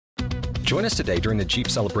Join us today during the Jeep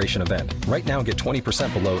Celebration event. Right now, get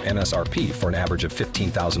 20% below MSRP for an average of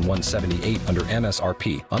 $15,178 under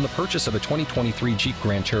MSRP on the purchase of a 2023 Jeep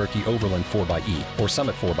Grand Cherokee Overland 4xE or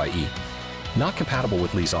Summit 4xE. Not compatible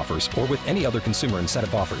with lease offers or with any other consumer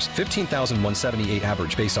incentive offers. $15,178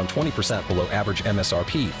 average based on 20% below average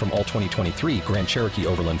MSRP from all 2023 Grand Cherokee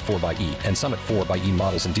Overland 4xE and Summit 4xE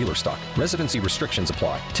models in dealer stock. Residency restrictions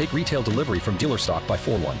apply. Take retail delivery from dealer stock by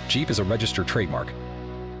 4/1. Jeep is a registered trademark.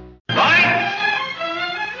 Mike?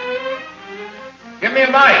 Give me a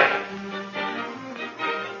mic.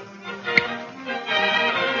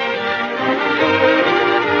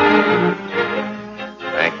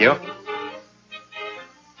 Thank you.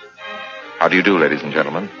 How do you do, ladies and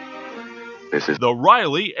gentlemen? This is The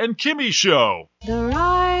Riley and Kimmy Show. The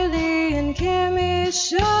Riley and Kimmy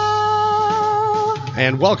Show.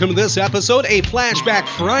 And welcome to this episode, a Flashback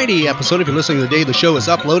Friday episode. If you're listening the day the show is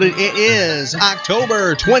uploaded, it is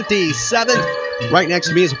October 27th. Right next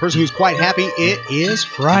to me is a person who's quite happy. It is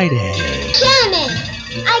Friday. Kimmy!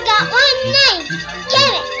 I got one name.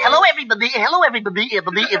 Kimmy! Hello, everybody. Hello, everybody.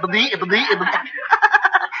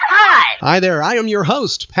 Hi. Hi there, I am your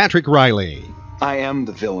host, Patrick Riley. I am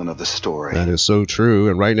the villain of the story. That is so true.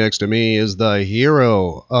 And right next to me is the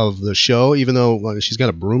hero of the show, even though she's got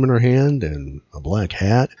a broom in her hand and a black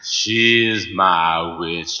hat. She's my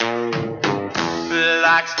witch.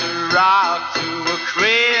 Likes to rock to a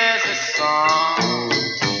crazy song.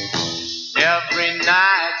 Every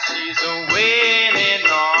night she's a wailing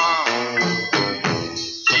on.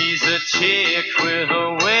 She's a chick with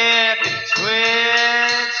a wicked twitch.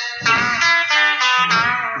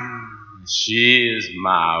 She's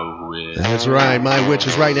my witch. That's right. My witch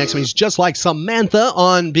is right next to me. She's just like Samantha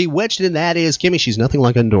on Bewitched, and that is Kimmy. She's nothing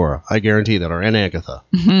like Endora. I guarantee that, or Aunt Agatha.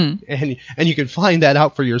 Mm-hmm. And you can find that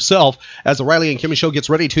out for yourself as the Riley and Kimmy Show gets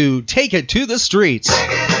ready to take it to the streets.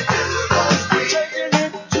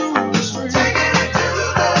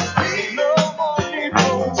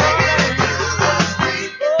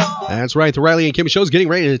 That's right. The Riley and Kimmy Show is getting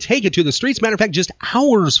ready to take it to the streets. Matter of fact, just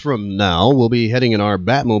hours from now, we'll be heading in our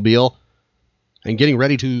Batmobile and getting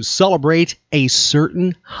ready to celebrate a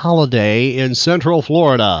certain holiday in Central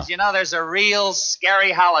Florida. You know, there's a real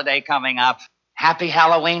scary holiday coming up. Happy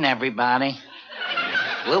Halloween, everybody.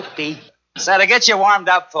 Whoopee. So to get you warmed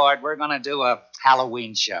up for it, we're going to do a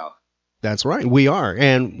Halloween show. That's right, we are.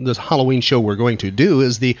 And this Halloween show we're going to do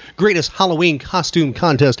is the greatest Halloween costume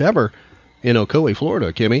contest ever in Ocoee,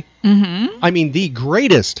 Florida, Kimmy. Mm-hmm. I mean, the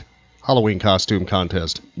greatest Halloween costume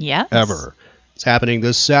contest ever. It's happening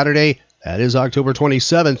this Saturday. That is October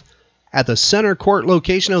 27th at the Center Court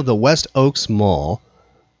location of the West Oaks Mall.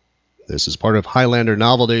 This is part of Highlander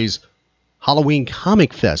Novelties Halloween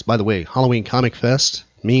Comic Fest. By the way, Halloween Comic Fest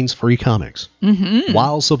means free comics. Mm-hmm.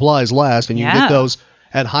 While supplies last, and you can get those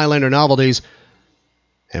at Highlander Novelties.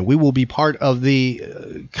 And we will be part of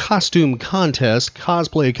the costume contest,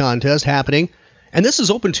 cosplay contest happening. And this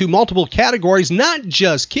is open to multiple categories, not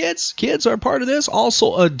just kids. Kids are part of this,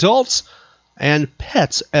 also adults and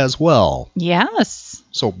pets as well. Yes.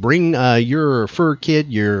 So bring your fur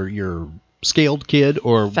kid, your scaled kid,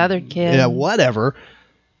 or feathered kid. Yeah, whatever.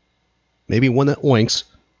 Maybe one that oinks.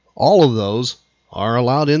 All of those are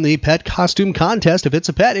allowed in the pet costume contest. If it's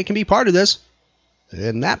a pet, it can be part of this.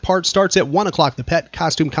 And that part starts at 1 o'clock, the pet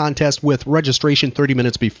costume contest, with registration 30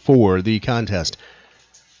 minutes before the contest.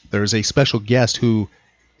 There's a special guest who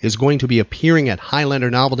is going to be appearing at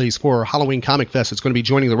Highlander Novelties for Halloween Comic Fest. It's going to be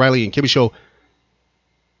joining the Riley and Kimmy Show,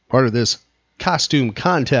 part of this costume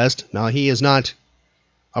contest. Now, he is not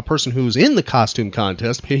a person who's in the costume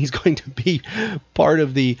contest, but he's going to be part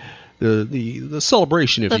of the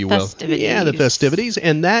celebration, if you will. Yeah, the festivities.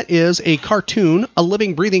 And that is a cartoon, a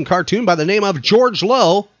living, breathing cartoon by the name of George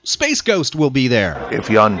Lowe. Space Ghost will be there. If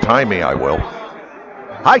you untie me, I will.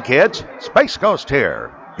 Hi, kids. Space Ghost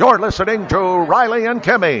here. You're listening to Riley and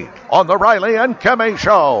Kimmy on the Riley and Kimmy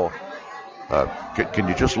Show. Can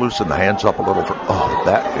you just loosen the hands up a little? Oh,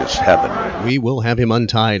 that is heaven. We will have him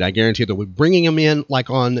untied. I guarantee that we're bringing him in like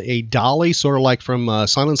on a dolly, sort of like from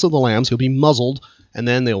Silence of the Lambs. He'll be muzzled, and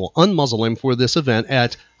then they will unmuzzle him for this event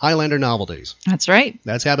at Highlander Novelties. That's right.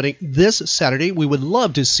 That's happening this Saturday. We would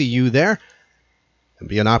love to see you there. It'd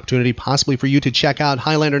be an opportunity possibly for you to check out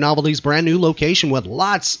Highlander Novelties' brand new location with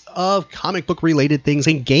lots of comic book related things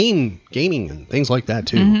and gaming and things like that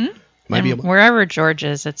too. Mm-hmm. Wherever George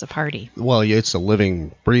is, it's a party. Well, it's a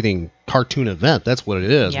living, breathing cartoon event. That's what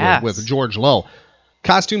it is with George Lowe.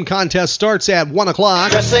 Costume contest starts at 1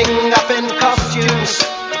 o'clock. Dressing up in costumes,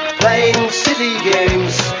 playing silly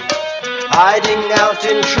games, hiding out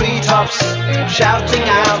in treetops, shouting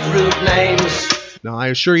out rude names. Now, I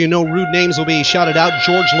assure you no rude names will be shouted out.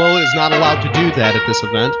 George Lowe is not allowed to do that at this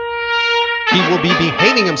event. He will be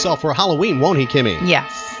behaving himself for Halloween, won't he, Kimmy?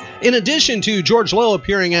 Yes. In addition to George Lowe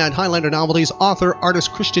appearing at Highlander Novelties,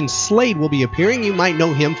 author-artist Christian Slade will be appearing. You might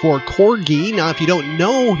know him for Corgi. Now, if you don't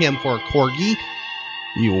know him for Corgi,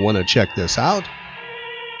 you will want to check this out.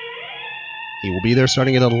 He will be there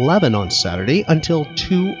starting at 11 on Saturday until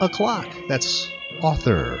 2 o'clock. That's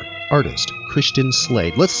author-artist Christian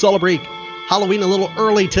Slade. Let's celebrate Halloween a little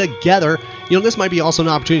early together. You know, this might be also an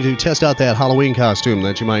opportunity to test out that Halloween costume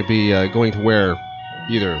that you might be going to wear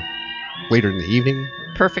either later in the evening.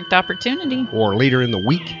 Perfect opportunity. Or later in the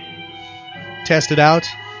week. Test it out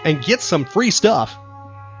and get some free stuff.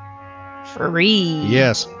 Free.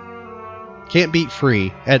 Yes. Can't beat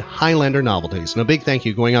free at Highlander Novelties. And a big thank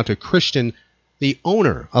you going out to Christian, the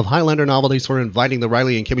owner of Highlander Novelties, for inviting the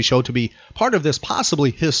Riley and Kimmy Show to be part of this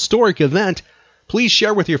possibly historic event. Please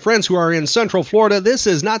share with your friends who are in Central Florida. This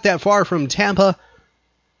is not that far from Tampa.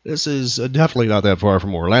 This is definitely not that far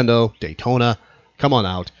from Orlando, Daytona. Come on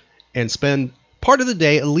out and spend part of the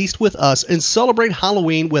day, at least with us, and celebrate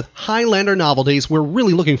Halloween with Highlander Novelties. We're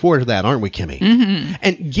really looking forward to that, aren't we, Kimmy? Mm-hmm.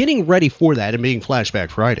 And getting ready for that and being Flashback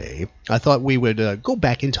Friday, I thought we would go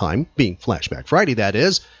back in time, being Flashback Friday, that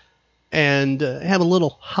is, and have a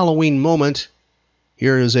little Halloween moment.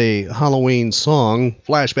 Here is a Halloween song,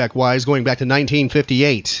 flashback-wise, going back to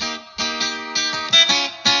 1958.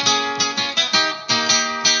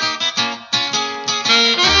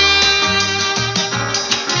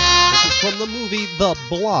 From the movie The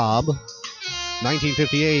Blob,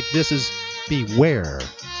 1958, this is Beware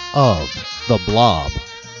of the Blob.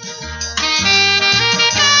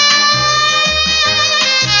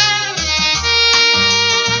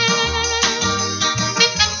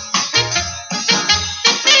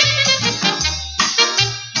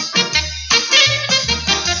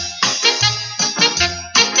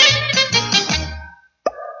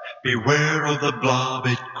 Beware of the blob,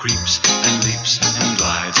 it creeps and leaps and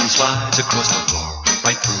glides and slides across the floor,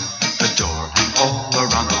 right through the door and all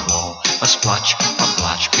around the wall. A splotch, a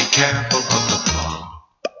blotch, be careful of the blob.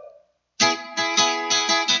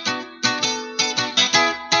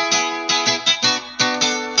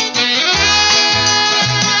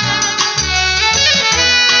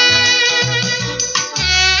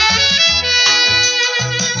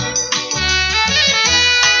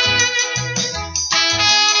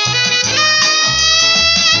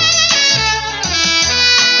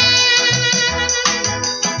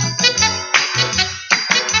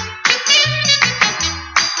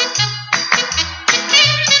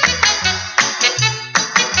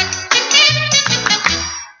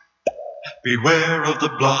 Beware of the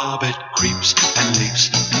blob, it creeps and leaps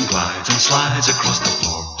and glides and slides across the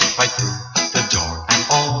floor, right through the door and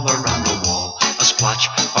all around the wall. A splotch,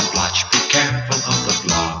 a blotch, be careful of the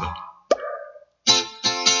blob.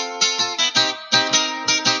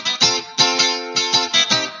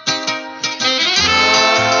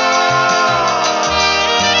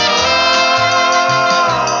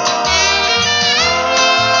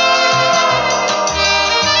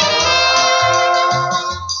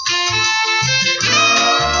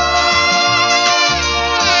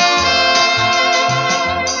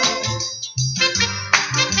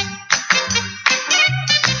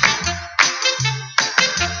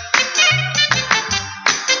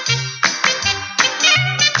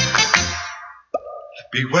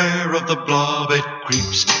 Beware of the blob, it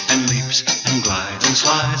creeps and leaps and glides and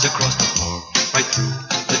slides across the floor, right through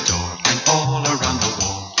the door and all around the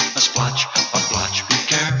wall. A splotch, a blotch, be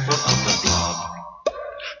careful of the blob.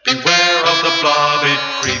 Beware of the blob, it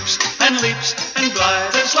creeps and leaps and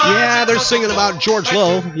glides and slides. Yeah, they're singing about George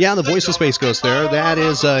Lowe. Yeah, the voice of Space Ghost there. That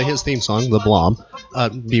is his theme song, The Blob.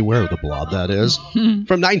 Beware of the Blob, that is.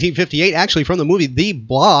 From 1958, actually from the movie The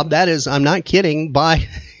Blob. That is, I'm not kidding, by...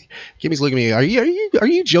 Kimmy's looking at me. Are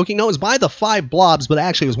you joking? No, it's by the Five Blobs, but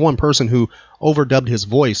actually it was one person who overdubbed his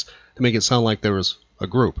voice to make it sound like there was a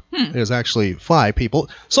group. It was actually 5 people.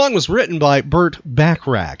 The song was written by Burt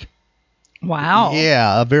Bacharach. Wow.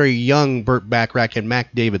 Yeah, a very young Burt Bacharach and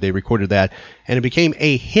Mac David. They recorded that, and it became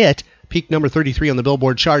a hit. Peaked number 33 on the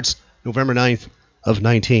Billboard charts, November 9th of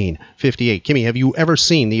 1958. Kimmy, have you ever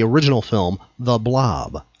seen the original film, The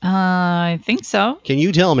Blob? I think so. Can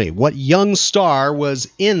you tell me what young star was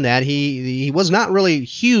in that? He was not really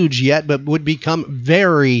huge yet, but would become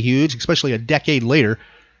very huge, especially a decade later.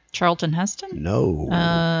 Charlton Heston? No.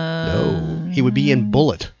 No. He would be in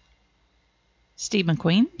Bullet. Steve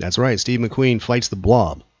McQueen? That's right. Steve McQueen fights the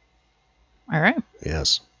Blob. All right.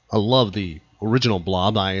 Yes. I love the original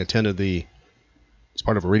Blob. I attended it's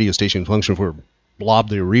part of a radio station function for Blob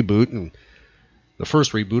the Reboot, and the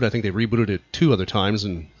first reboot. I think they rebooted it 2 other times,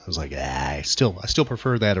 and I was like, I still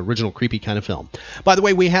prefer that original creepy kind of film. By the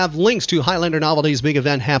way, we have links to Highlander Novelties' big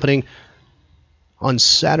event happening on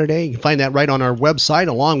Saturday. You can find that right on our website,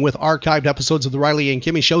 along with archived episodes of the Riley and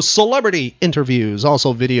Kimmy Show, celebrity interviews,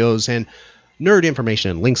 also videos and nerd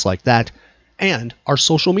information and links like that, and our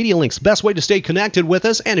social media links. Best way to stay connected with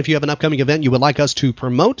us, and if you have an upcoming event you would like us to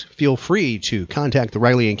promote, feel free to contact the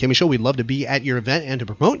Riley and Kimmy Show. We'd love to be at your event and to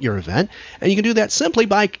promote your event, and you can do that simply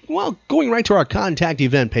by, going right to our contact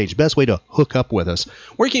event page. Best way to hook up with us.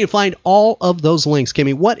 Where can you find all of those links,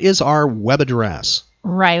 Kimmy? What is our web address?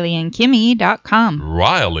 RileyandKimmy.com.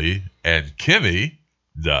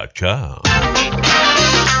 RileyandKimmy.com.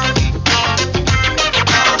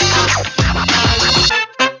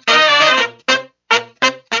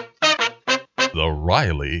 The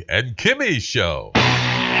Riley and Kimmy Show.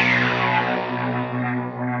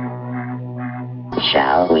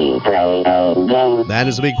 Shall we play a game? That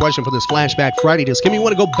is a big question for this Flashback Friday. Does Kimmy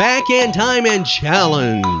want to go back in time and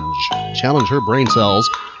challenge her brain cells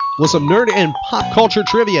with some nerd and pop culture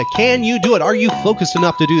trivia? Can you do it? Are you focused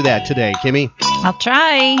enough to do that today, Kimmy? I'll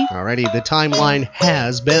try. Alrighty, the timeline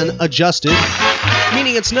has been adjusted,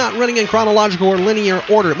 meaning it's not running in chronological or linear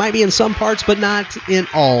order. It might be in some parts, but not in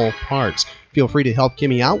all parts. Feel free to help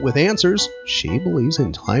Kimmy out with answers. She believes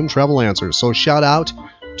in time travel answers, so shout out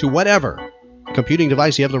to whatever computing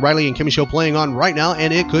device you have the Riley and Kimmy Show playing on right now,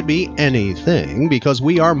 and it could be anything, because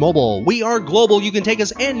we are mobile, we are global. You can take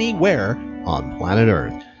us anywhere on planet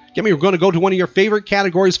Earth. Kimmy, we're going to go to one of your favorite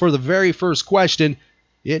categories for the very first question.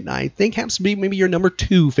 It, I think, happens to be maybe your number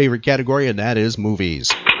 2 favorite category, and that is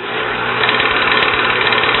movies.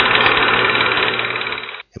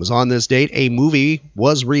 It was on this date a movie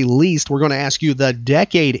was released. We're going to ask you the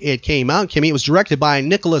decade it came out, Kimmy. It was directed by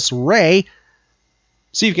Nicholas Ray.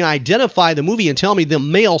 See if you can identify the movie and tell me the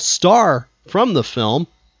male star from the film.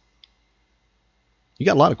 You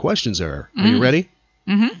got a lot of questions there. Are you ready?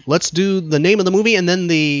 Mm-hmm. Let's do the name of the movie and then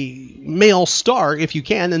the male star, if you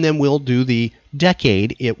can, and then we'll do the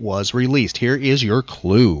decade it was released. Here is your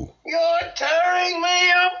clue. You're tearing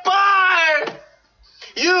me apart!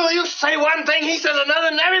 You say one thing, he says another,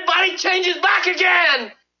 and everybody changes back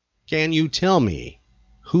again! Can you tell me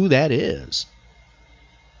who that is?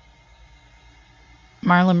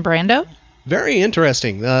 Marlon Brando? Very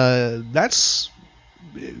interesting. They're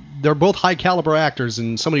both high caliber actors,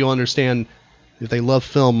 and somebody will understand if they love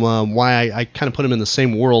film why I kind of put them in the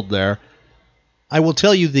same world there. I will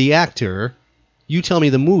tell you the actor. You tell me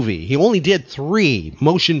the movie. He only did 3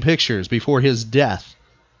 motion pictures before his death.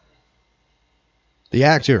 The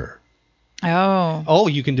actor. Oh,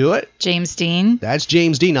 you can do it? James Dean. That's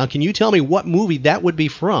James Dean. Now, can you tell me what movie that would be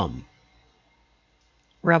from?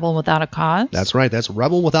 Rebel Without a Cause. That's right. That's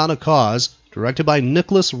Rebel Without a Cause, directed by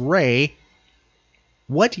Nicholas Ray.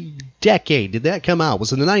 What decade did that come out?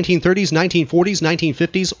 Was it the 1930s, 1940s,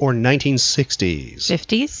 1950s, or 1960s?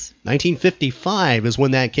 50s. 1955 is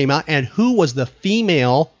when that came out. And who was the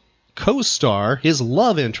female co-star, his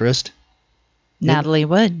love interest? Natalie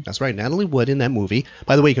Wood. That's right, Natalie Wood in that movie.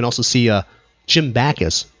 By the way, you can also see Jim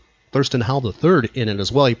Backus, Thurston Howell III, in it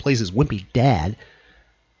as well. He plays his wimpy dad.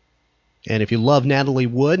 And if you love Natalie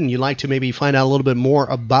Wood and you'd like to maybe find out a little bit more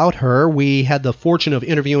about her, we had the fortune of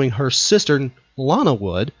interviewing her sister, Lana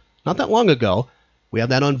Wood, not that long ago. We have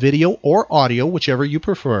that on video or audio, whichever you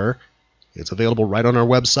prefer. It's available right on our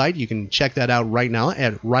website. You can check that out right now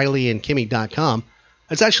at RileyandKimmy.com.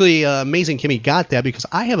 It's actually amazing Kimmy got that, because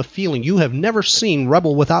I have a feeling you have never seen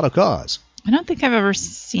Rebel Without a Cause. I don't think I've ever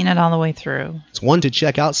seen it all the way through. It's one to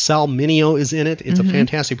check out. Sal Mineo is in it. It's a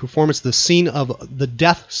fantastic performance. The scene of the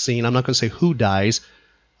death scene, I'm not going to say who dies,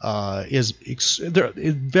 is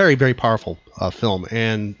very, very powerful film.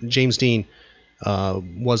 And James Dean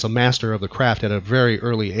was a master of the craft at a very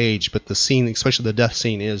early age. But the scene, especially the death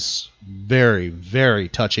scene, is very, very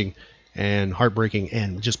touching and heartbreaking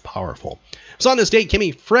and just powerful. So on this date,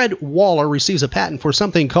 Kimmy, Fred Waller receives a patent for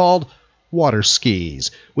something called water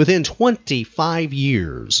skis. Within 25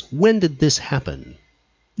 years. When did this happen?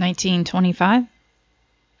 1925.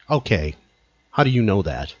 Okay. How do you know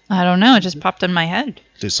that? I don't know. It just popped in my head.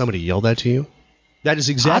 Did somebody yell that to you? That is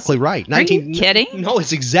exactly right. Are you kidding? No,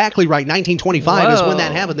 it's exactly right. 1925 is when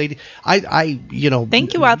that happened.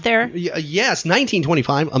 Thank you out there. Yes,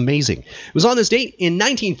 1925. Amazing. It was on this date in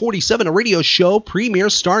 1947, a radio show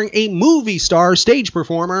premiere starring a movie star, stage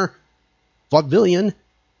performer, vaudevillian,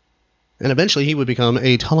 and eventually he would become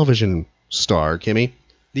a television star, Kimmy.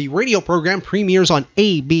 The radio program premieres on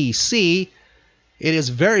ABC. It is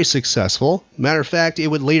very successful. Matter of fact, it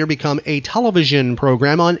would later become a television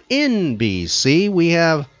program on NBC. We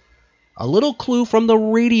have A little clue from the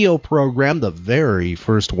radio program, the very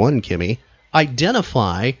first one, Kimmy.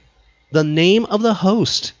 Identify the name of the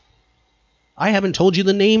host. I haven't told you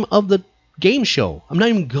the name of the game show. I'm not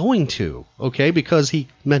even going to, okay, because he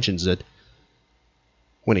mentions it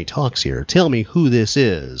when he talks here. Tell me who this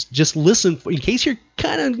is. Just listen, in case you're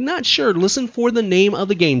kind of not sure, listen for the name of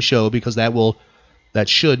the game show, because that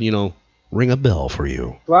should, ring a bell for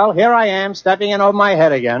you. Well, here I am, stepping in over my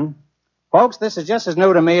head again. Folks, this is just as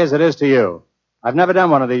new to me as it is to you. I've never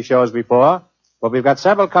done one of these shows before, but we've got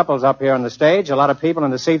several couples up here on the stage, a lot of people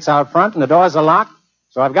in the seats out front, and the doors are locked,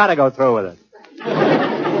 so I've got to go through with it.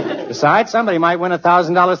 Besides, somebody might win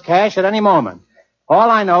 $1,000 cash at any moment. All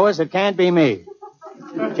I know is it can't be me.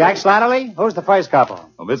 Jack Slatterly, who's the first couple?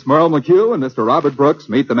 Well, Miss Merle McHugh and Mr. Robert Brooks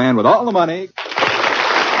meet the man with all the money.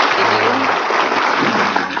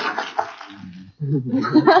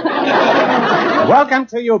 Welcome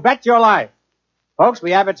to You Bet Your Life. Folks,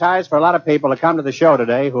 we advertise for a lot of people to come to the show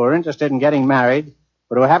today who are interested in getting married,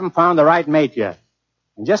 but who haven't found the right mate yet.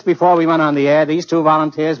 And just before we went on the air, these two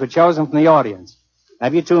volunteers were chosen from the audience.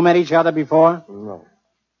 Have you two met each other before? No.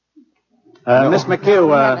 Miss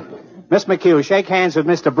McHugh, shake hands with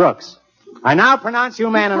Mr. Brooks. I now pronounce you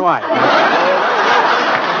man and wife.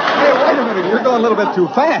 Hey, wait a minute. You're going a little bit too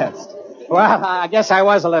fast. Well, I guess I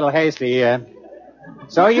was a little hasty.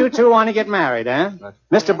 So you two want to get married, eh?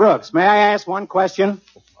 Mr. Brooks, may I ask one question?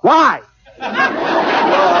 Why?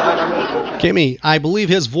 Kimmy, I believe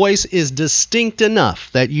his voice is distinct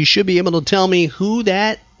enough that you should be able to tell me who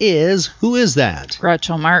that is. Who is that?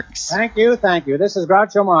 Groucho Marx. Thank you. This is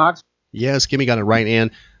Groucho Marx. Yes, Kimmy got it right.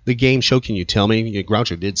 And the game show, can you tell me?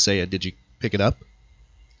 Groucho did say it. Did you pick it up?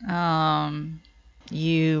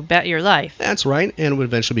 You Bet Your Life. That's right, and it would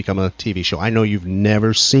eventually become a TV show. I know you've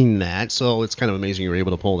never seen that, so it's kind of amazing you were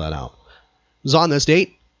able to pull that out. It was on this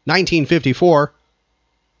date, 1954.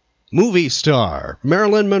 Movie star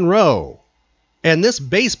Marilyn Monroe and this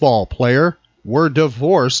baseball player were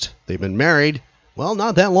divorced. They've been married, well,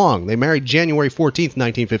 not that long. They married January 14th,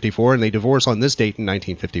 1954, and they divorced on this date in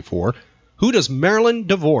 1954. Who does Marilyn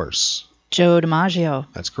divorce? Joe DiMaggio.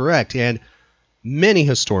 That's correct, and many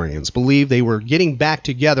historians believe they were getting back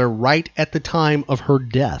together right at the time of her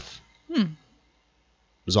death. It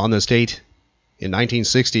was on this date in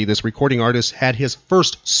 1960. This recording artist had his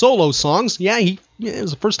first solo songs. It was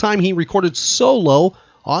the first time he recorded solo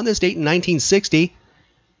on this date in 1960.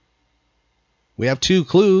 We have two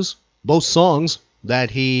clues, both songs that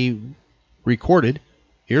he recorded.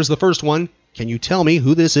 Here's the first one. Can you tell me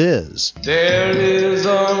who this is? There is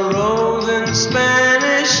a rose in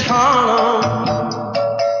Spanish Harlem,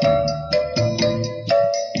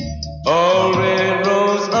 a red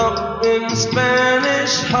rose up in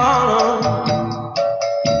Spanish Harlem.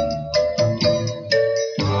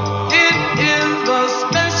 It is a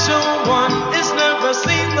special one, it's never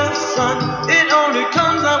seen the sun. It only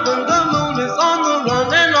comes out when the moon is on the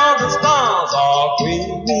run and all the stars are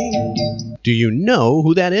gleaming. Do you know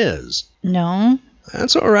who that is? No.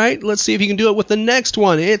 That's all right. Let's see if you can do it with the next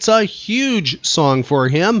one. It's a huge song for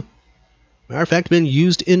him. Matter of fact, been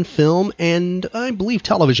used in film and I believe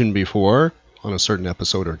television before on a certain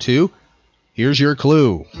episode or two. Here's your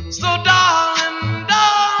clue. So darling,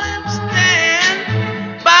 darling,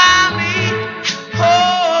 stand by me.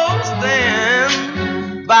 Oh,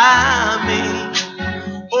 stand by me.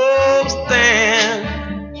 Oh, stand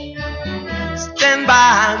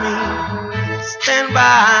by me. Stand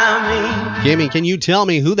by me. Kimmy, can you tell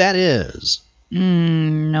me who that is?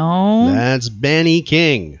 No. That's Benny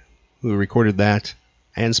King, who recorded that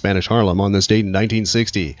and Spanish Harlem on this date in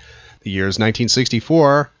 1960. The year is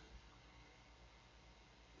 1964.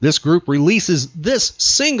 This group releases this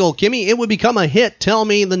single, Kimmy. It would become a hit. Tell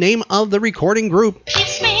me the name of the recording group.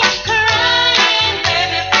 Kiss me crying,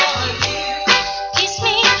 baby, for you. Kiss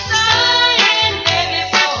me crying, baby,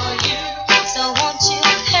 for you. So won't you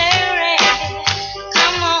hurry?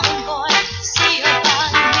 Come on, boy, see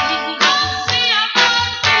about me.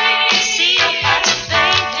 See about you,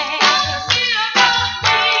 baby.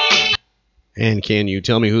 And can you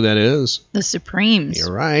tell me who that is? The Supremes.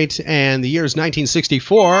 You're right. And the year is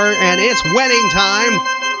 1964, and it's wedding time.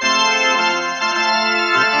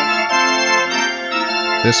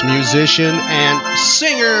 This musician and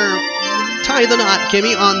singer tie the knot,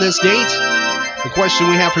 Kimmy, on this date. The question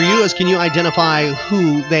we have for you is, can you identify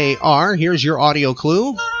who they are? Here's your audio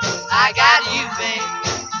clue. I got you, babe.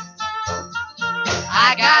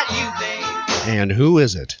 I got you, babe. And who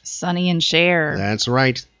is it? Sonny and Cher. That's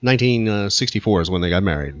right. 1964 is when they got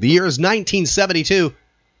married. The year is 1972.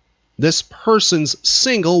 This person's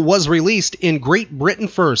single was released in Great Britain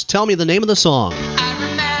first. Tell me the name of the song. I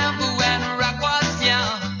remember when rock was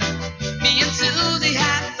young.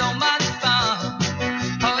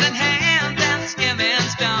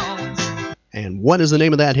 What is the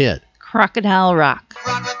name of that hit? Crocodile Rock.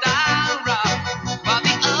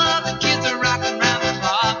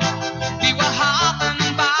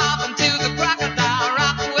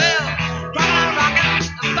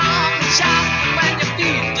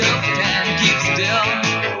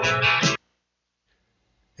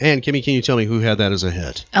 And Kimmy, can you tell me who had that as a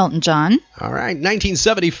hit? Elton John. All right,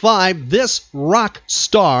 1975, this rock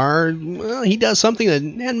star, well, he does something that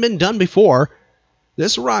hadn't been done before.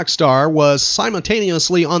 This rock star was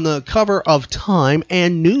simultaneously on the cover of Time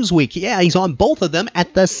and Newsweek. Yeah, he's on both of them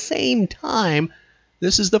at the same time.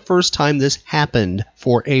 This is the first time this happened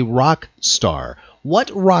for a rock star. What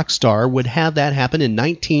rock star would have that happen in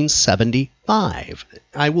 1975?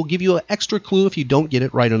 I will give you an extra clue if you don't get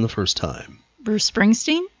it right on the first time. Bruce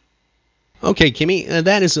Springsteen? Okay, Kimmy,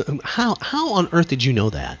 that is... How on earth did you know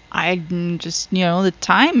that? I just, the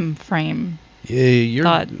time frame.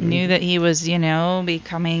 Knew that he was,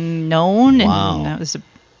 becoming known. Wow. And that was,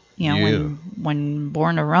 when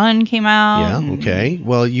Born to Run came out. Yeah, okay.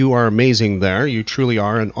 Well, you are amazing there. You truly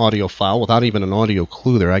are an audiophile without even an audio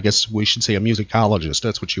clue there. I guess we should say a musicologist.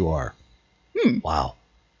 That's what you are. Wow.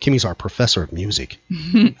 Kimmy's our professor of music.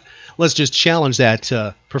 Let's just challenge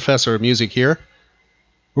that professor of music here.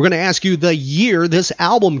 We're going to ask you the year this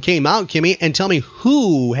album came out, Kimmy, and tell me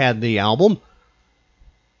who had the album.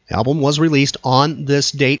 The album was released on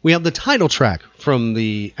this date. We have the title track from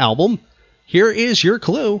the album. Here is your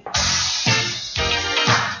clue.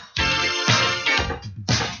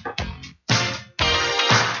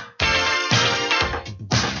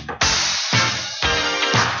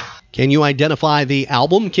 Can you identify the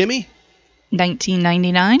album, Kimmy?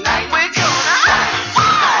 1999.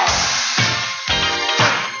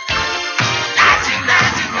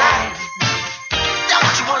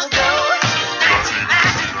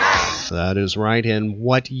 That is right. And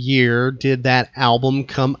what year did that album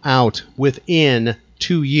come out? Within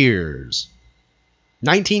 2 years.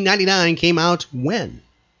 1999 came out when?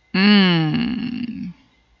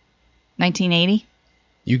 1980.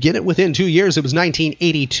 You get it within 2 years. It was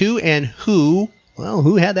 1982. And who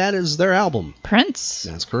had that as their album? Prince.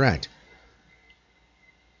 That's correct.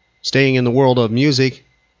 Staying in the world of music,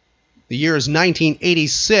 the year is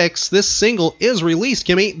 1986. This single is released,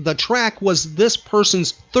 Kimmy. The track was this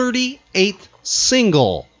person's 38th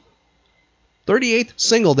single. 38th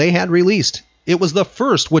single they had released. It was the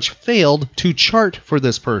first which failed to chart for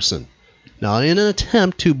this person. Now, in an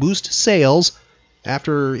attempt to boost sales,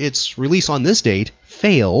 after its release on this date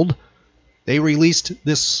failed, they released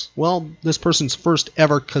this person's first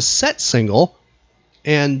ever cassette single,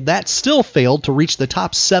 and that still failed to reach the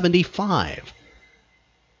top 75.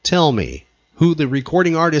 Tell me who the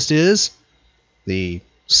recording artist is. The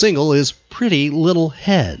single is Pretty Little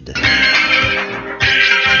Head.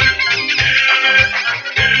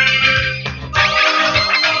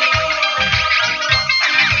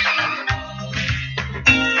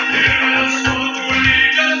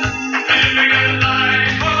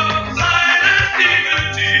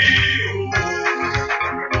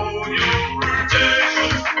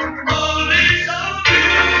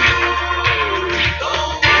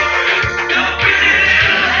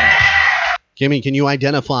 Kimmy, can you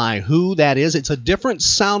identify who that is? It's a different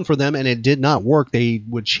sound for them, and it did not work. They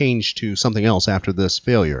would change to something else after this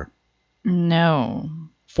failure. No.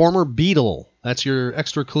 Former Beatle. That's your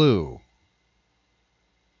extra clue.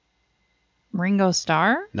 Ringo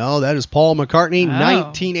Starr? No, that is Paul McCartney.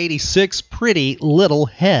 1986, Pretty Little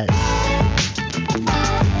Head.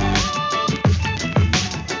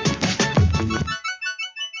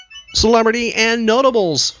 Celebrity and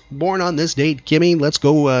notables born on this date. Kimmy, let's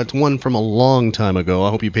go to one from a long time ago. I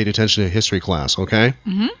hope you paid attention to history class, okay?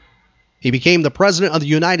 Mm-hmm. He became the President of the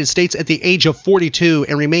United States at the age of 42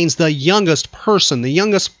 and remains the youngest person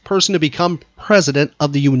to become President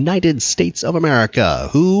of the United States of America.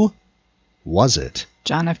 Who was it?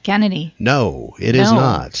 John F. Kennedy. No, it is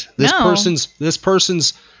not. This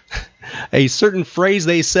person's a certain phrase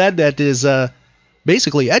they said that is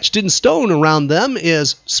basically etched in stone around them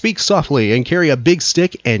is speak softly and carry a big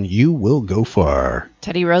stick and you will go far.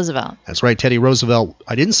 Teddy Roosevelt. That's right, Teddy Roosevelt.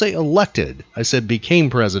 I didn't say elected. I said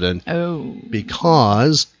became president. Oh.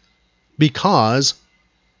 Because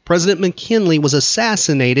President McKinley was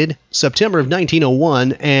assassinated September of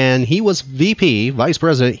 1901 and he was VP, vice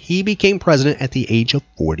president. He became president at the age of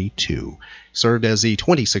 42. Served as the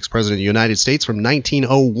 26th president of the United States from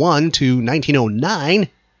 1901 to 1909.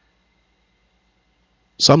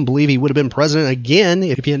 Some believe he would have been president again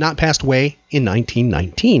if he had not passed away in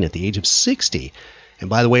 1919 at the age of 60.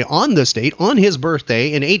 And by the way, on this date, on his birthday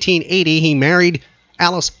in 1880, he married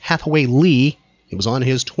Alice Hathaway Lee. It was on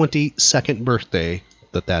his 22nd birthday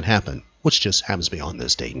that happened. which just happens to be on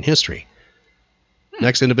this date in history.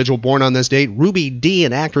 Next individual born on this date, Ruby Dee,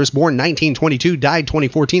 an actress born 1922, died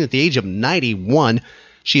 2014 at the age of 91.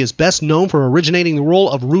 She is best known for originating the role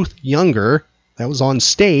of Ruth Younger. That was on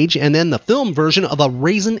stage, and then the film version of A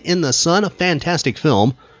Raisin in the Sun, a fantastic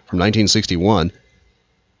film from 1961.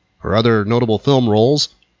 Her other notable film roles,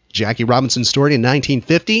 Jackie Robinson's Story in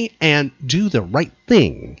 1950 and Do the Right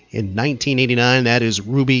Thing in 1989. That is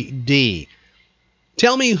Ruby Dee.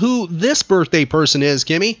 Tell me who this birthday person is,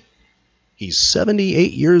 Kimmy. He's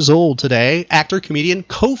 78 years old today. Actor, comedian,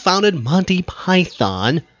 co-founded Monty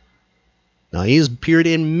Python. Now, he has appeared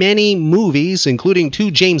in many movies, including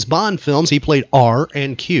 2 James Bond films. He played R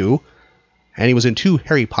and Q. And he was in 2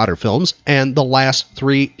 Harry Potter films and the last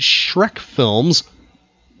 3 Shrek films.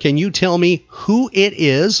 Can you tell me who it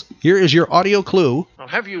is? Here is your audio clue. I'll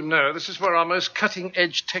have you know, this is where our most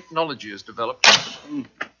cutting-edge technology is developed.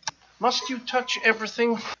 Must you touch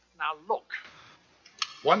everything? Now look.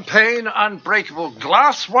 1 pane, unbreakable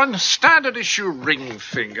glass, 1 standard issue ring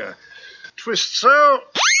finger. Twist so,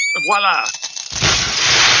 voila.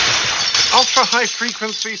 Ultra-high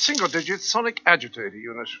frequency, single-digit sonic agitator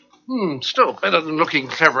unit. Still better than looking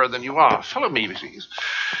cleverer than you are. Follow me, please.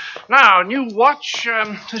 Now, new watch.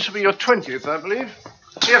 This will be your 20th, I believe.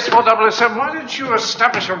 CS4007, why didn't you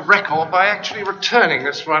establish a record by actually returning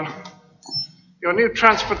this one? Your new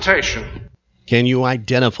transportation. Can you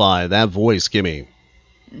identify that voice, Kimmy?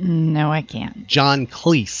 No, I can't. John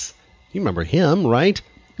Cleese. You remember him, right?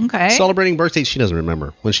 Okay. Celebrating birthdays, she doesn't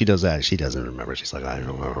remember. When she does that, she doesn't remember. She's like, I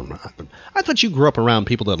don't know. I thought you grew up around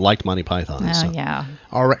people that liked Monty Python. Oh, yeah.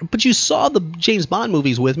 All right. But you saw the James Bond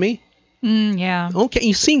movies with me. Yeah. Okay.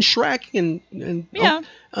 You've seen Shrek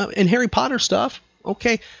and Harry Potter stuff.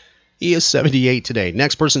 Okay. He is 78 today.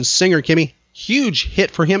 Next person, singer, Kimmy. Huge hit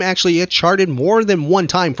for him. Actually, it charted more than 1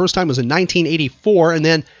 time. First time was in 1984 and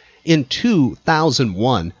then in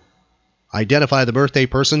 2001. Identify the birthday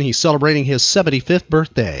person. He's celebrating his 75th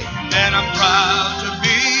birthday. And I'm proud to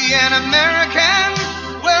be an American,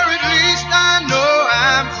 where at least I know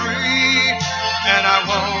I'm free. And I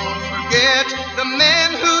won't forget the men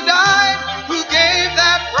who died, who gave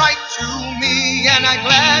that right to me. And I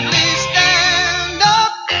gladly stand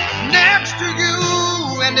up next to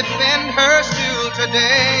you and defend her still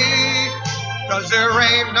today. 'Cause there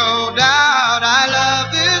ain't no doubt I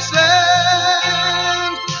love this land.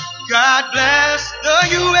 God bless the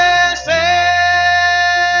USA.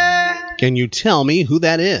 Can you tell me who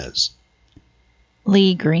that is?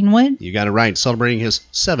 Lee Greenwood. You got it right. Celebrating his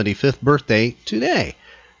 75th birthday today.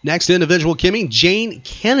 Next individual, Kimmy, Jane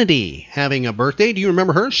Kennedy, having a birthday. Do you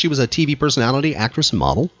remember her? She was a TV personality, actress, and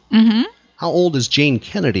model. Mm-hmm. How old is Jane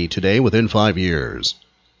Kennedy today within 5 years?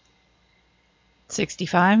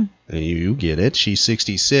 65. You get it. She's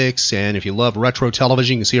 66, and if you love retro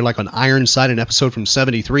television, you can see her like on Ironside, an episode from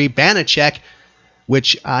 73. Banachek,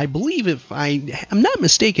 which I believe, if I'm not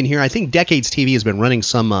mistaken here, I think Decades TV has been running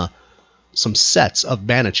some sets of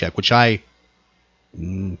Banachek, which I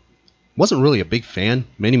wasn't really a big fan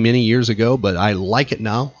many years ago, but I like it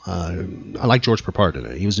now. I like George Papard in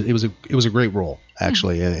it. It was a great role,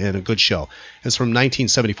 actually, and a good show. It's from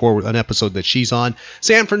 1974, an episode that she's on.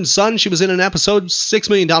 Sanford & Son, she was in an episode, $6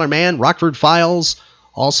 Million Man, Rockford Files,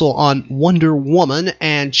 also on Wonder Woman,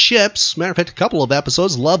 and Chips. Matter of fact, a couple of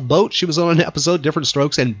episodes. Love Boat, she was on an episode, Different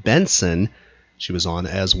Strokes, and Benson, she was on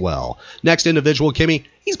as well. Next individual, Kimmy,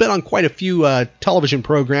 he's been on quite a few television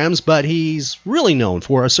programs, but he's really known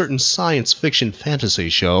for a certain science fiction fantasy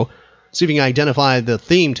show. See if you can identify the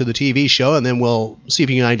theme to the TV show, and then we'll see if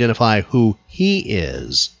you can identify who he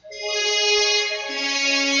is.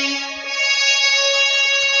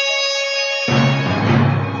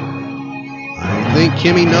 I think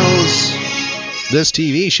Kimmy knows this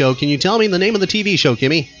TV show. Can you tell me the name of the TV show,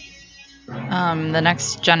 Kimmy? The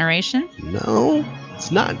Next Generation? No,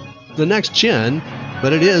 it's not The Next Gen,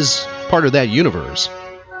 but it is part of that universe.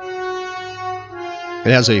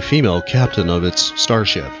 It has a female captain of its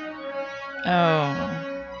starship.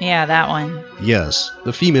 Oh, yeah, that one. Yes,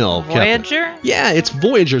 the female Voyager? captain. Yeah, it's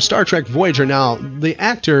Voyager, Star Trek Voyager. Now, the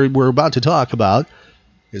actor we're about to talk about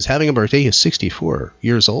is having a birthday. He's 64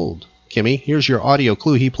 years old. Kimmy, here's your audio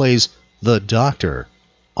clue. He plays the Doctor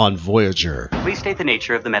on Voyager. Please state the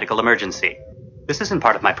nature of the medical emergency. This isn't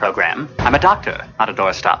part of my program. I'm a doctor, not a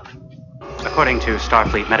doorstop. According to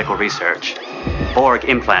Starfleet medical research, Borg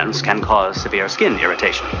implants can cause severe skin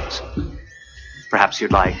irritations. Perhaps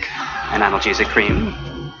you'd like an analgesic cream?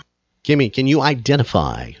 Kimmy, can you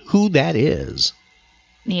identify who that is?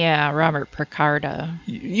 Yeah, Robert Picardo.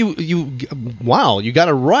 Wow, you got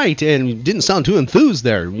it right, and you didn't sound too enthused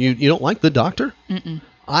there. You don't like the Doctor? Mm-mm.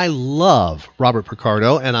 I love Robert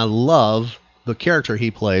Picardo, and I love the character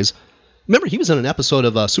he plays. Remember, he was in an episode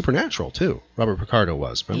of Supernatural, too. Robert Picardo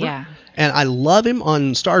was, remember? Yeah. And I love him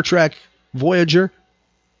on Star Trek Voyager.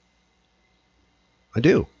 I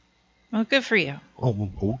do. Well, good for you.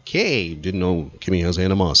 Oh, okay. Didn't know Kimmy has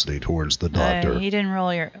animosity towards the Doctor. He didn't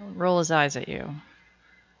roll his eyes at you.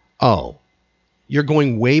 Oh. You're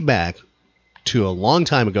going way back to a long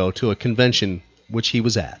time ago to a convention which he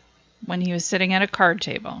was at. When he was sitting at a card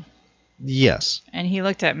table. Yes. And he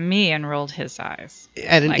looked at me and rolled his eyes.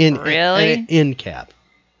 At an end cap.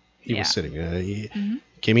 He was sitting.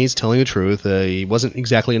 Kimmy's telling the truth. He wasn't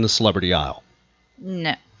exactly in the celebrity aisle.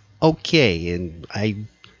 No. Okay, and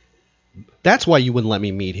that's why you wouldn't let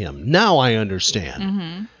me meet him. Now I understand.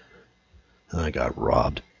 Mm-hmm. I got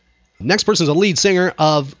robbed. Next person's a lead singer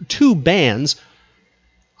of 2 bands.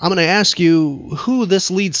 I'm going to ask you who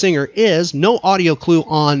this lead singer is. No audio clue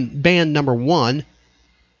on band number 1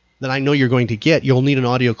 that I know you're going to get. You'll need an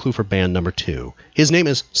audio clue for band number 2. His name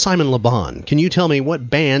is Simon Le Bon. Can you tell me what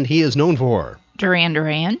band he is known for? Duran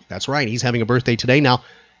Duran. That's right. He's having a birthday today. Now,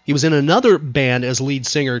 he was in another band as lead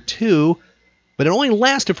singer too, but it only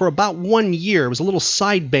lasted for about 1 year. It was a little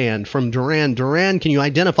side band from Duran Duran. Can you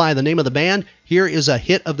identify the name of the band? Here is a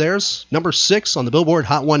hit of theirs, number 6 on the Billboard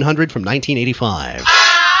Hot 100 from 1985.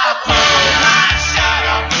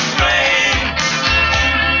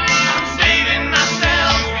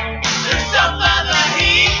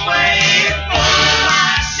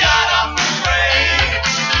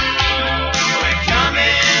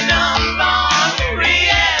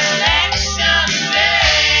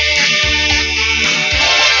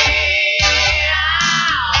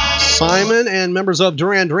 Simon and members of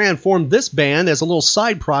Duran Duran formed this band as a little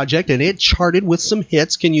side project, and it charted with some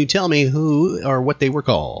hits. Can you tell me who or what they were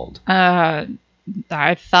called? I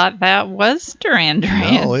thought that was Duran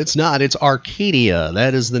Duran. No, it's not. It's Arcadia.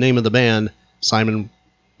 That is the name of the band Simon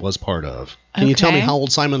was part of. Can you tell me how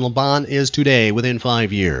old Simon Le Bon is today, within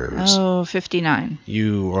 5 years? Oh, 59.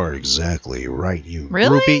 You are exactly right, you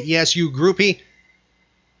really? groupie. Yes, you groupie.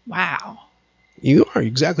 Wow. You are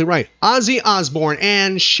exactly right. Ozzy Osbourne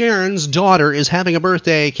and Sharon's daughter is having a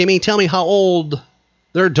birthday. Kimmy, tell me how old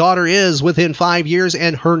their daughter is within 5 years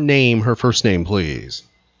and her name, her first name, please.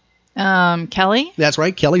 Kelly? That's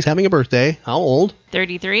right. Kelly's having a birthday. How old?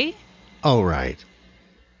 33. Oh, right.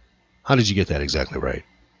 How did you get that exactly right?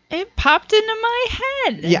 It popped into my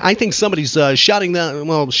head. Yeah, I think somebody's shouting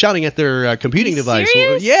at their computing device.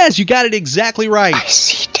 Serious? Yes, you got it exactly right. I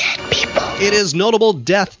see dead people. It is notable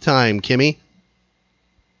death time, Kimmy.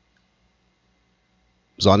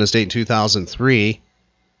 It was on this date in 2003.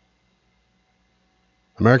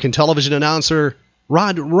 American television announcer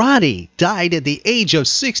Rod Roddy died at the age of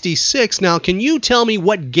 66. Now, can you tell me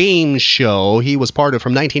what game show he was part of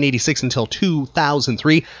from 1986 until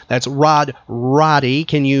 2003? That's Rod Roddy.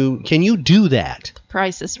 Can you do that?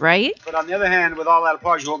 Price is Right. But on the other hand, with all that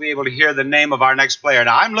applause, you won't be able to hear the name of our next player.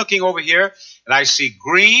 Now, I'm looking over here, and I see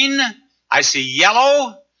green, I see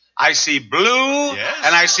yellow, I see blue,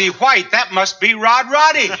 and I see white. That must be Rod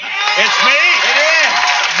Roddy. It's me? It is.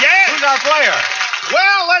 Yes. Who's our player?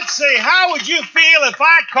 Well, let's see. How would you feel if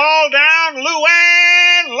I called down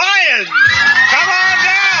Luann Lyons? Come on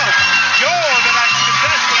down. You're the next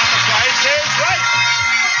contestant on The Price is Right.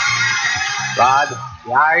 Rod,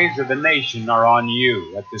 the eyes of the nation are on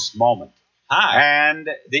you at this moment. Hi. And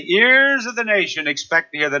the ears of the nation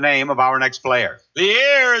expect to hear the name of our next player. The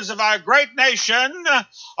ears of our great nation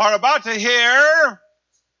are about to hear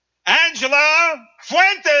Angela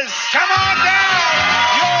Fuentes. Come on down.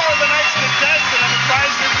 You're the next contestant on The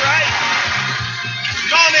Price is Right.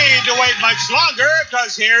 No need to wait much longer,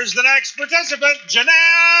 because here's the next participant,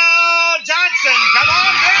 Janelle Johnson. Come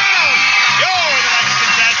on down. You're the next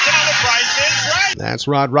contestant on The Price is Right. That's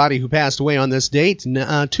Rod Roddy, who passed away on this date in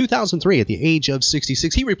 2003 at the age of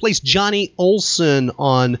 66. He replaced Johnny Olson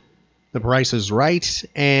on The Price is Right.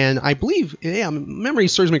 And I believe, memory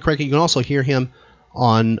serves me correctly, you can also hear him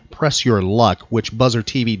on Press Your Luck, which Buzzer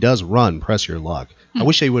TV does run Press Your Luck. I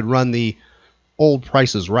wish they would run the old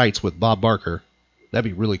Price is Rights with Bob Barker. That'd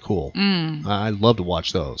be really cool. I'd love to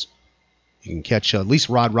watch those. You can catch at least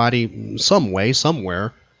Rod Roddy some way,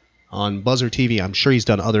 somewhere, on Buzzer TV. I'm sure he's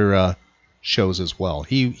done other shows as well.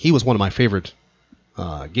 He was one of my favorite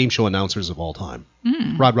game show announcers of all time.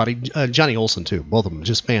 Rod Roddy, Johnny Olson too. Both of them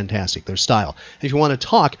just fantastic. Their style. If you want to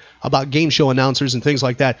talk about game show announcers and things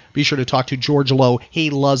like that, be sure to talk to George Lowe.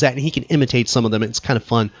 He loves that, and he can imitate some of them. It's kind of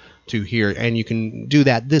fun to hear, and you can do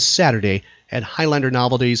that this Saturday at Highlander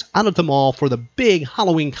Novelties out at the mall for the big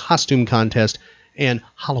Halloween costume contest and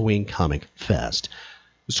Halloween Comic Fest.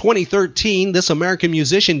 was 2013. This American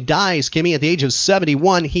musician dies, Kimmy, at the age of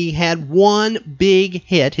 71. He had one big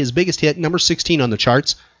hit, his biggest hit, number 16 on the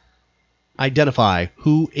charts. Identify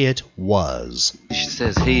who it was. She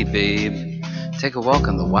says, hey, babe, take a walk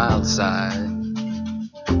on the wild side.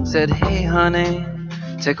 Said, hey, honey,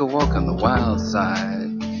 take a walk on the wild side.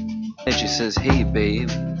 And she says, hey, babe,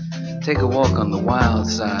 take a walk on the wild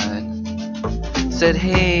side. Said,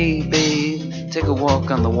 hey, babe, take a walk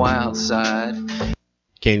on the wild side.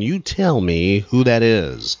 Can you tell me who that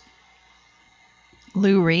is?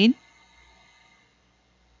 Lou Reed.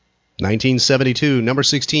 1972, number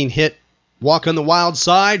 16 hit, Walk on the Wild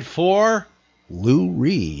Side for Lou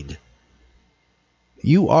Reed.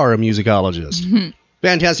 You are a musicologist.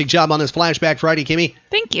 Fantastic job on this Flashback Friday, Kimmy.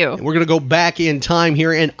 Thank you. And we're going to go back in time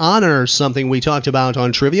here and honor something we talked about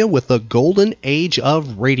on trivia with the golden age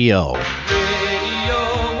of radio.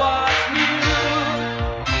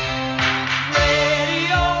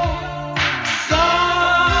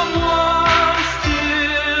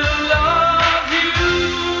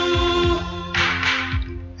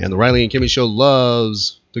 And the Riley and Kimmy Show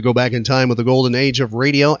loves to go back in time with the golden age of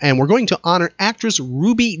radio. And we're going to honor actress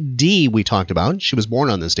Ruby Dee we talked about. She was born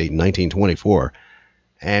on this date in 1924.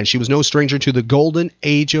 And she was no stranger to the golden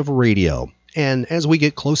age of radio. And as we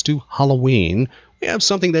get close to Halloween, we have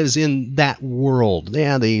something that is in that world.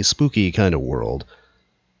 Yeah, the spooky kind of world.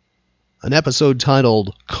 An episode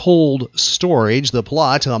titled Cold Storage. The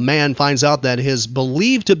plot, a man finds out that his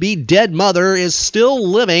believed to be dead mother is still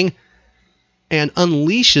living and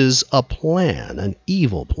unleashes a plan, an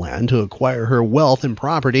evil plan, to acquire her wealth and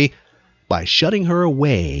property by shutting her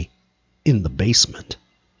away in the basement.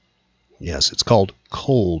 Yes, it's called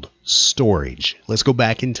Cold Storage. Let's go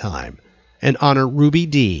back in time and honor Ruby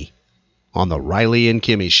Dee on the Riley and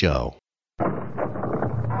Kimmy Show.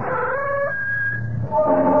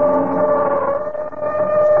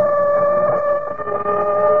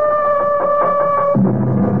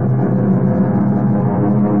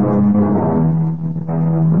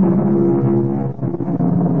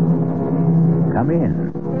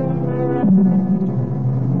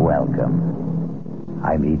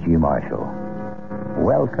 I'm E.G. Marshall.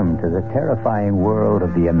 Welcome to the terrifying world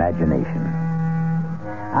of the imagination.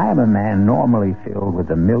 I am a man normally filled with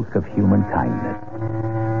the milk of human kindness,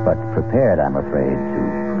 but prepared, I'm afraid,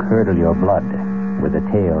 to curdle your blood with a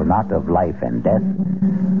tale not of life and death,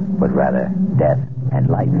 but rather death and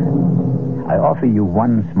life. I offer you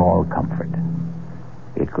one small comfort.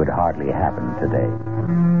 It could hardly happen today.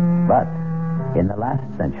 But in the last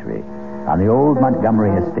century, on the old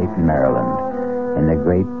Montgomery estate in Maryland, in the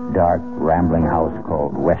great, dark, rambling house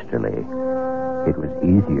called Westerly, it was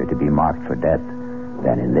easier to be marked for death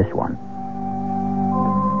than in this one.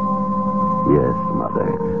 Yes,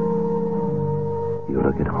 Mother. You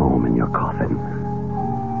look at home in your coffin.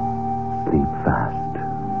 Sleep fast.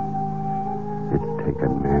 It's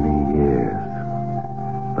taken many years,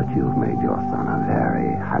 but you've made your son a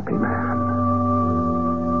very happy man.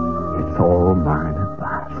 It's all mine at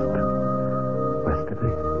last.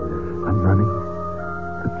 Westerly, the money,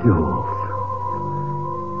 the jewels.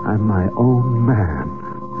 I'm my own man.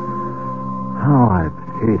 How I've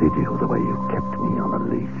hated you the way you kept me on a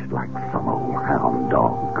leash like some old hound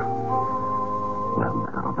dog. Well,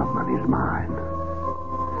 now the money's mine.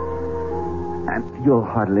 And you'll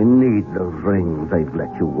hardly need those rings they've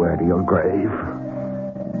let you wear to your grave.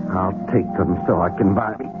 I'll take them so I can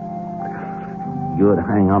buy... You'd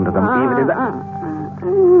hang on to them even if that...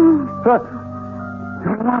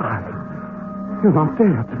 You're alive. You're not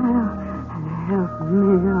dead. Help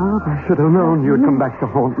me. I should have known you'd come back to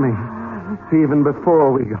haunt me, even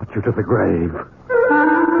before we got you to the grave.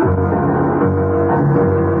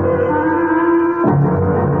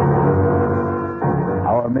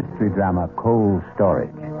 Our mystery drama, Cold Storage,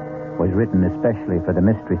 was written especially for the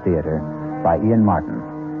Mystery Theater by Ian Martin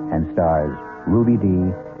and stars Ruby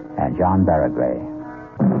Dee and John Barragray.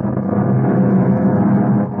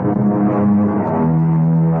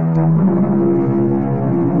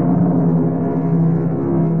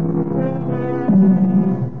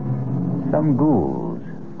 Some ghouls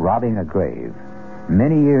robbing a grave.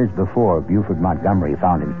 Many years before Buford Montgomery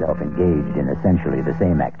found himself engaged in essentially the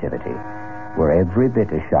same activity, were every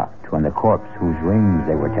bit as shocked when the corpse whose rings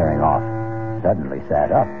they were tearing off suddenly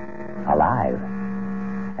sat up, alive.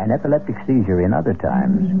 An epileptic seizure in other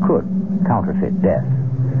times could counterfeit death.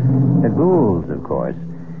 The ghouls, of course,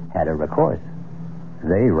 had a recourse.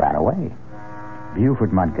 They ran away.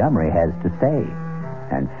 Buford Montgomery has to stay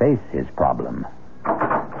and face his problem.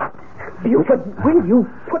 Buford, will you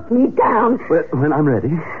put me down? When I'm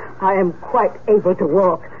ready. I am quite able to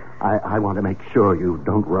walk. I want to make sure you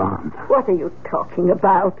don't run. What are you talking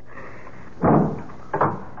about?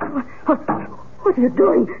 What are you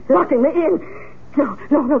doing? Locking me in?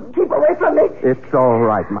 No, keep away from me. It's all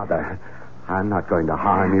right, Mother. I'm not going to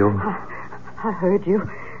harm you. I heard you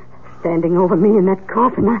standing over me in that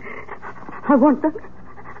coffin.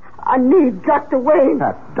 I need Dr. Wayne.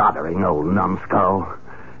 That doddering old numbskull.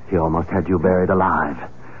 He almost had you buried alive.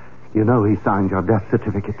 You know he signed your death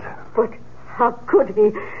certificate. But how could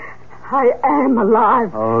he? I am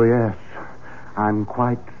alive. Oh, yes. I'm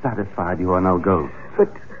quite satisfied you are no ghost. But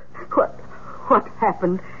what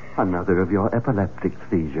happened? Another of your epileptic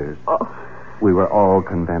seizures. Oh. We were all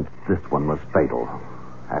convinced this one was fatal.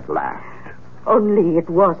 At last. Only it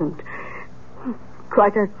wasn't.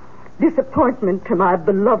 Quite a disappointment to my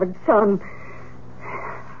beloved son.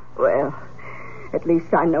 Well, at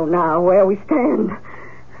least I know now where we stand.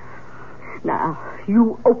 Now,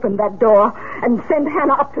 you open that door and send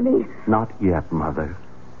Hannah up to me. Not yet, Mother.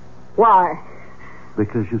 Why?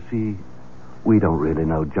 Because, you see, we don't really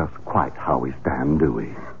know just quite how we stand, do we?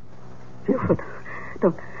 Buford,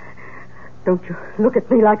 don't you look at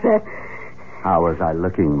me like that. How was I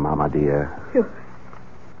looking, Mama dear?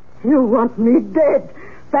 You want me dead,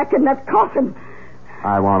 back in that coffin.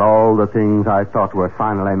 I want all the things I thought were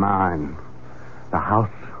finally mine. The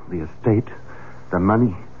house, the estate, the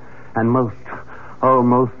money, and most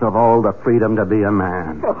of all, the freedom to be a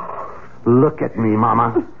man. Oh. Look at me,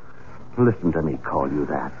 Mama. Listen to me call you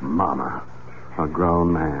that, Mama. A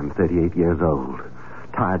grown man, 38 years old,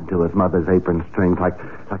 tied to his mother's apron strings like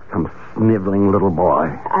some sniveling little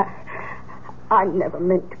boy. I never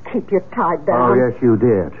meant to keep you tied down. Oh, yes, you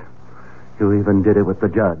did. You even did it with the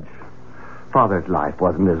judge. Father's life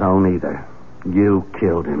wasn't his own either. You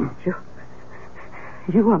killed him.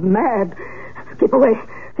 You are mad. Keep away.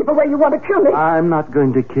 Keep away. You want to kill me. I'm not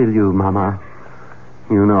going to kill you, Mama.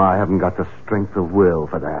 You know I haven't got the strength of will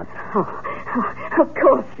for that. Oh, of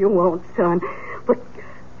course you won't, son. But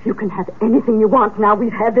you can have anything you want now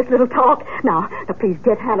we've had this little talk. Now please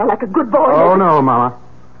get Hannah like a good boy. Oh, no, Mama.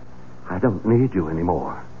 I don't need you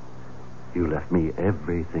anymore. You left me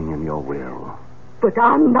everything in your will. But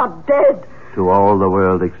I'm not dead. To all the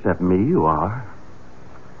world except me, you are.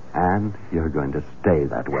 And you're going to stay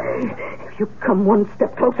that way. If you come one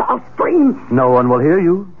step closer, I'll scream. No one will hear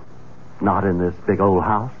you. Not in this big old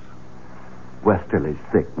house. Westerly's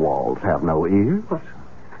thick walls have no ears.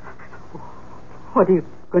 What are you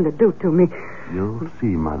going to do to me? You'll see,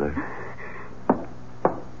 Mother.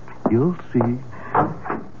 You'll see.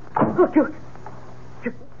 Look, you're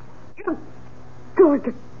going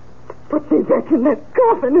to put me back in that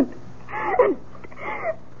coffin and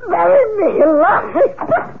bury me alive.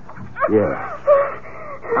 Yes.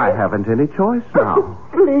 I haven't any choice now.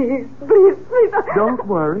 Please. Don't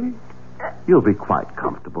worry. You'll be quite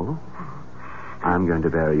comfortable. I'm going to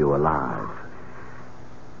bury you alive.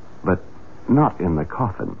 But not in the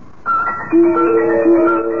coffin.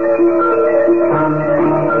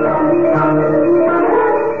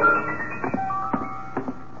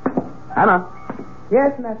 Hannah.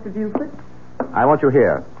 Yes, Master Buford. I want you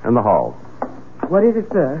here, in the hall. What is it,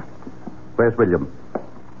 sir? Where's William?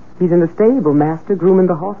 He's in the stable, Master, grooming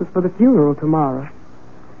the horses for the funeral tomorrow.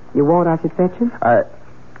 You want I should fetch him?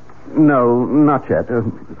 No, not yet.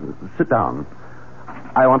 Sit down.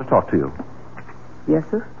 I want to talk to you. Yes,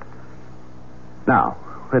 sir? Now,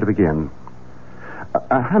 where to begin?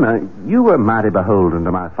 Hannah, you were mighty beholden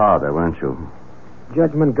to my father, weren't you?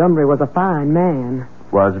 Judge Montgomery was a fine man.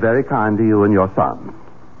 Was very kind to you and your son.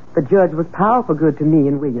 The judge was powerful good to me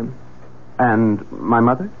and William. And my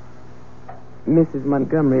mother? Mrs.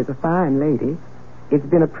 Montgomery is a fine lady. It's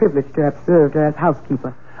been a privilege to have served her as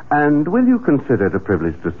housekeeper. And will you consider it a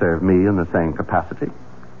privilege to serve me in the same capacity?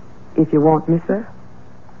 If you want me, sir.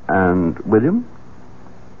 And William?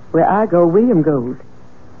 Where I go, William goes.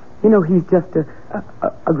 You know, he's just a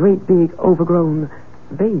great big overgrown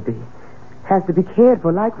baby. Has to be cared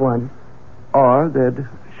for like one. Or they'd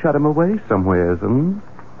shut him away somewheres,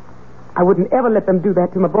 I wouldn't ever let them do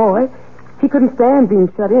that to my boy. He couldn't stand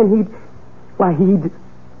being shut in.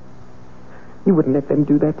 You wouldn't let them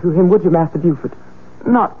do that to him, would you, Master Buford?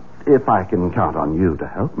 Not if I can count on you to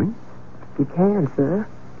help me. You can, sir.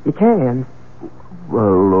 You can.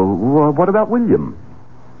 Well, what about William?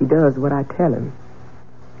 He does what I tell him.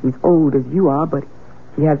 He's old as you are, but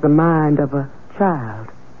he has the mind of a child.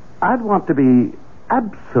 I'd want to be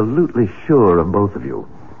absolutely sure of both of you.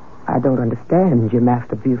 I don't understand you,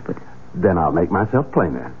 Master Buford. Then I'll make myself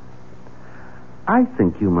plainer. I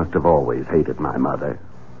think you must have always hated my mother.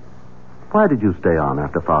 Why did you stay on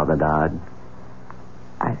after Father died?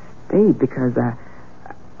 I stayed because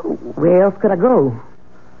where else could I go?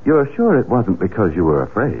 You're sure it wasn't because you were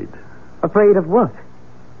afraid? Afraid of what?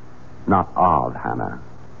 Not of, Hannah.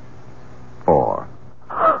 For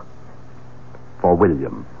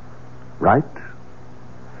William. Right?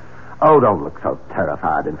 Oh, don't look so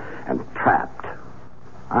terrified and trapped.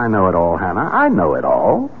 I know it all, Hannah. I know it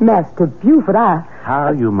all. Master Buford,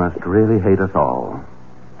 How you must really hate us all.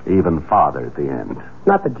 Even Father at the end.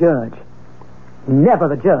 Not the judge. Never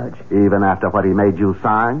the judge. Even after what he made you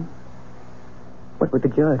sign? What would the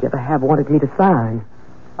judge ever have wanted me to sign?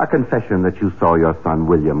 A confession that you saw your son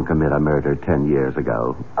William commit a murder 10 years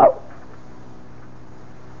ago. Oh.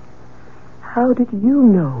 How did you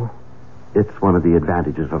know? It's one of the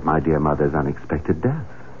advantages of my dear mother's unexpected death.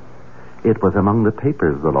 It was among the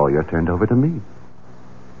papers the lawyer turned over to me.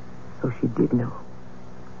 So she did know.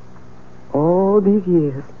 All these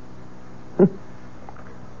years.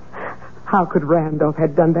 How could Randolph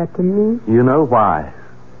have done that to me? You know why.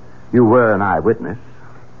 You were an eyewitness.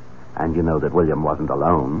 And you know that William wasn't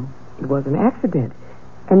alone. It was an accident.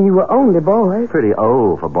 And you were only boys. Pretty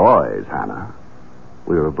old for boys, Hannah.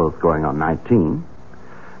 We were both going on 19.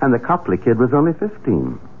 And the Copley kid was only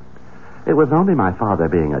 15. It was only my father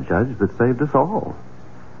being a judge that saved us all.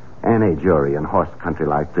 Any jury in horse country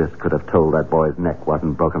like this could have told that boy's neck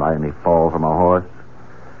wasn't broken by any fall from a horse.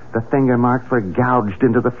 The finger marks were gouged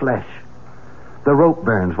into the flesh. The rope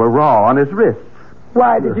burns were raw on his wrists.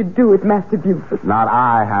 Why did you do it, Master Buford? Not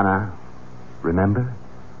I, Hannah. Remember?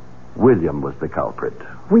 William was the culprit.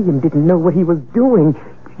 William didn't know what he was doing.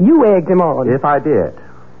 You egged him on. If I did,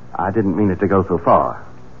 I didn't mean it to go so far.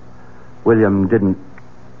 William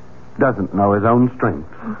doesn't know his own strength.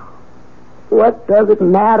 What does it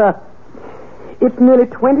matter? It's nearly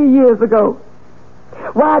 20 years ago.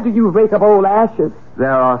 Why do you rake up old ashes?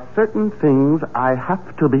 There are certain things I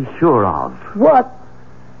have to be sure of. What?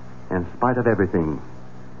 In spite of everything,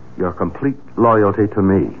 your complete loyalty to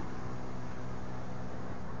me.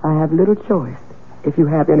 I have little choice. If you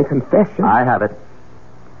have any confession. I have it.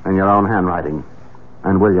 In your own handwriting.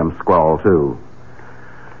 And William's scrawl, too.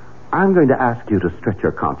 I'm going to ask you to stretch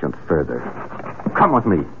your conscience further. Come with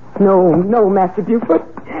me. No, Master Buford.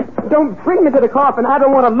 Don't bring me to the coffin. I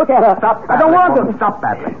don't want to look at her. Stop battling. I don't want to. Stop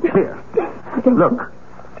battling. Here. Look.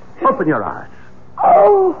 Open your eyes.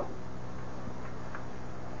 Oh.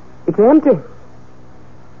 It's empty.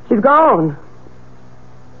 She's gone.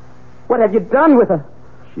 What have you done with her?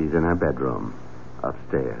 She's in her bedroom.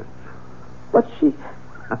 Upstairs. What's she?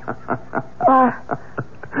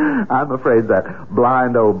 I'm afraid that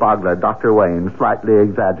blind old boggler, Dr. Wayne, slightly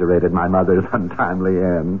exaggerated my mother's untimely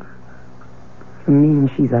end. You mean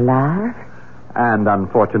she's alive? And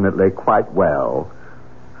unfortunately quite well.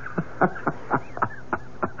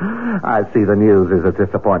 I see the news is as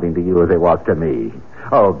disappointing to you as it was to me.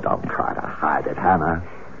 Oh, don't try to hide it, Hannah.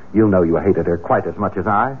 You know you hated her quite as much as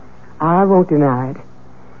I. I won't deny it.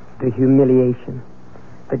 The humiliation.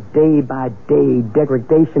 The day-by-day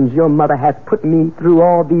degradations your mother has put me through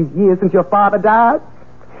all these years since your father died.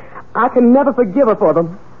 I can never forgive her for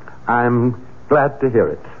them. I'm glad to hear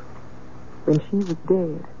it. When she was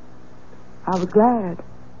dead, I was glad.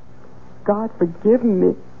 God forgive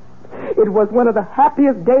me. It was one of the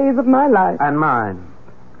happiest days of my life. And mine.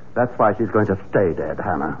 That's why she's going to stay dead,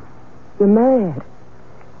 Hannah. You're mad.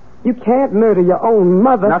 You can't murder your own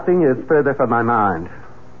mother. Nothing is further from my mind.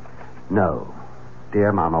 No.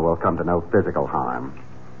 Dear Mama will come to no physical harm.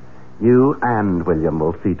 You and William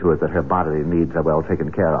will see to it that her bodily needs are well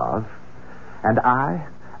taken care of. And I,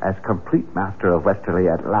 as complete master of Westerly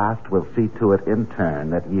at last, will see to it in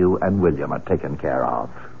turn that you and William are taken care of.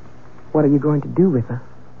 What are you going to do with her?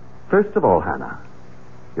 First of all, Hannah,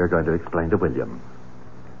 you're going to explain to William.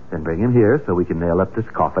 Then bring him here so we can nail up this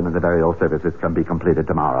coffin and the burial services can be completed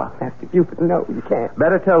tomorrow. Master Buford, no, you can't.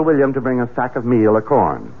 Better tell William to bring a sack of meal or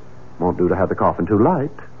corn. Won't do to have the coffin too light.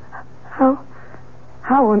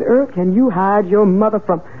 How on earth can you hide your mother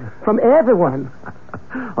from everyone?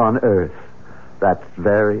 On earth. That's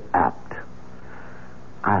very apt.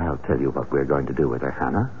 I'll tell you what we're going to do with her,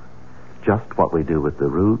 Hannah. Just what we do with the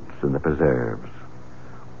roots and the preserves.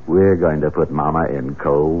 We're going to put Mama in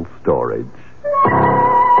cold storage.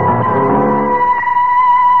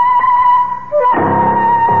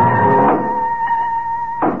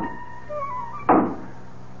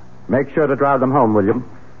 Make sure to drive them home, William.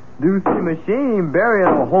 Do see machine burying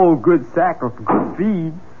a whole good sack of good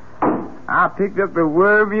feed. I picked up the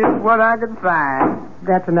wormiest one I could find.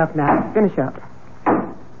 That's enough now. Finish up.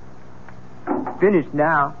 Finished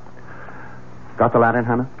now. Got the lantern,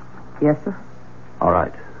 Hannah? Yes, sir. All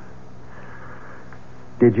right.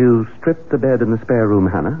 Did you strip the bed in the spare room,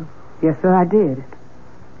 Hannah? Yes, sir, I did.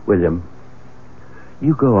 William,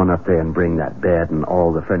 You go on up there and bring that bed and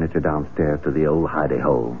all the furniture downstairs to the old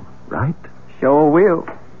hidey-hole, right? Sure will.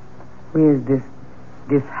 Where's this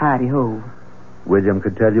hidey-hole? William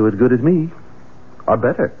could tell you as good as me. Or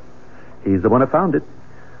better. He's the one who found it.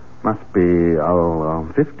 Must be,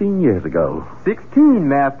 15 years ago. 16,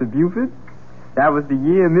 Master Buford. That was the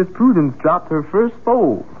year Miss Prudence dropped her first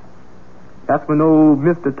foal. That's when old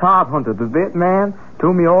Mr. Todd Hunter, the vet man,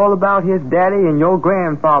 told me all about his daddy and your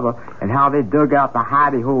grandfather and how they dug out the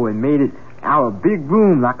hidey hole and made it out of a big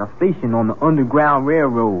room like a station on the Underground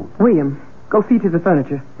Railroad. William, go see to the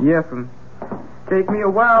furniture. Yes, take me a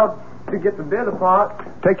while to get the bed apart.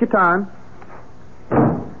 Take your time.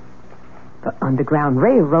 The Underground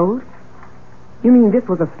Railroad? You mean this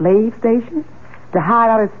was a slave station? To hide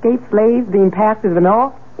out escaped slaves being passed to the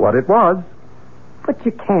north? What it was. But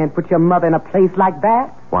you can't put your mother in a place like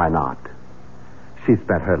that. Why not? She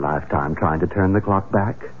spent her lifetime trying to turn the clock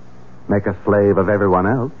back, make a slave of everyone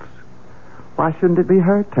else. Why shouldn't it be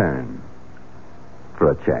her turn?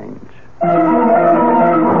 For a change.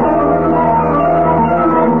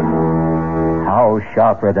 How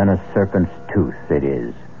sharper than a serpent's tooth it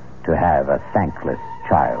is to have a thankless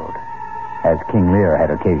child, as King Lear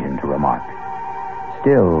had occasion to remark.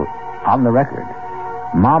 Still, on the record,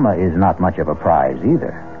 Mama is not much of a prize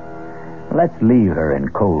either. Let's leave her in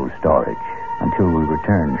cold storage until we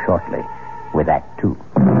return shortly with Act 2.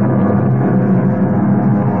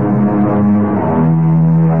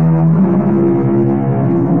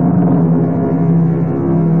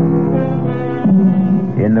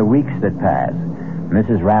 In the weeks that pass,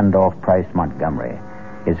 Mrs. Randolph Price Montgomery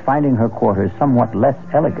is finding her quarters somewhat less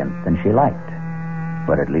elegant than she liked.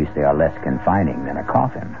 But at least they are less confining than a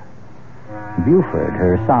coffin. Buford,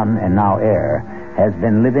 her son and now heir, has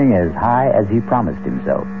been living as high as he promised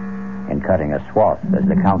himself and cutting a swath as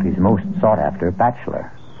the county's most sought-after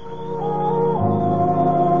bachelor.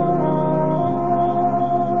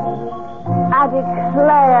 I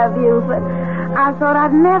declare, Buford, I thought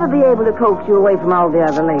I'd never be able to coax you away from all the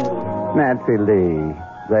other ladies. Nancy Lee,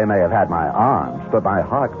 they may have had my arms, but my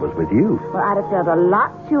heart was with you. Well, I'd have felt a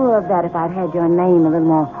lot sure of that if I'd had your name a little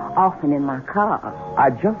more often in my car. I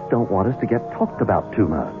just don't want us to get talked about too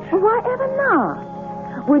much. Well, why ever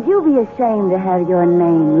not? Would you be ashamed to have your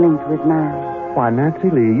name linked with mine? Why, Nancy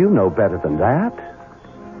Lee, you know better than that.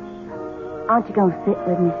 Aren't you going to sit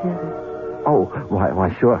with me, sugar? Oh, why,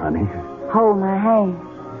 sure, honey. Hold my hand.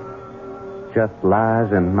 Just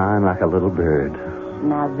lies in mine like a little bird.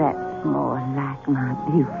 Now that's more like my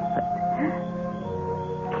Buford.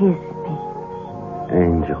 Kiss me.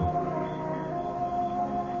 Angel.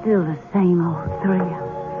 Still the same old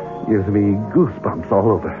thrill. Gives me goosebumps all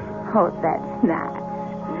over. Oh, that's nice.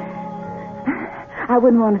 I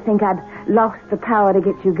wouldn't want to think I'd lost the power to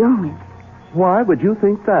get you going. Why would you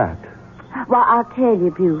think that? Well, I'll tell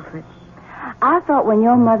you, Buford. I thought when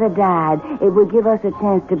your mother died, it would give us a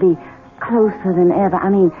chance to be closer than ever. I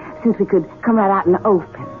mean, since we could come right out in the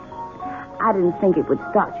open. I didn't think it would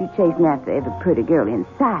start you chasing after every pretty girl in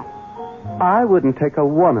sight. I wouldn't take a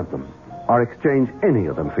one of them or exchange any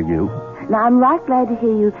of them for you. Now, I'm right glad to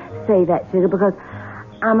hear you say that, sugar, because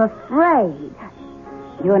I'm afraid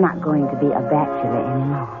you're not going to be a bachelor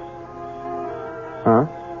anymore. Huh?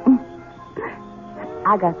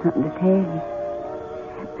 I got something to tell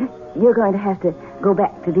you. You're going to have to go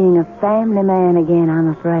back to being a family man again, I'm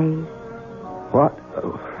afraid. What?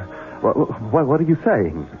 What are you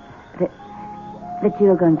saying? That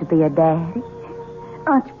you're going to be a daddy.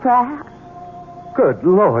 Aren't you proud? Good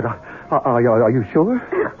Lord. Are you sure?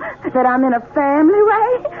 That I'm in a family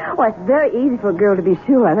way? Well, it's very easy for a girl to be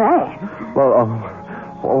sure of that. Well,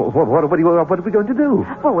 what are we going to do?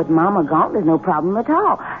 Well, with Mama gone, there's no problem at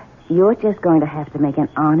all. You're just going to have to make an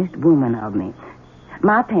honest woman of me.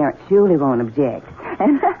 My parents surely won't object.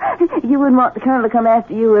 And you wouldn't want the colonel to come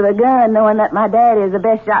after you with a gun knowing that my daddy is the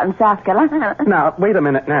best shot in South Carolina. Now, wait a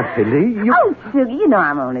minute, Nancy Lee. Oh, sugar, you know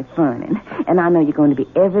I'm only funning. And I know you're going to be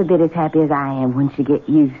every bit as happy as I am once you get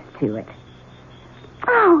used to it.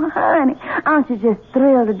 Oh, honey, aren't you just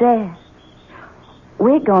thrilled to death?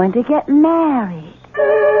 We're going to get married.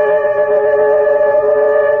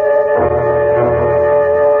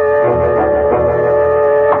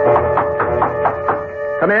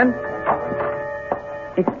 Come in.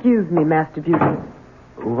 Excuse me, Master Buford.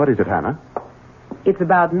 What is it, Hannah? It's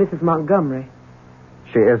about Mrs. Montgomery.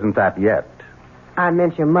 She isn't that yet. I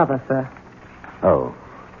meant your mother, sir. Oh.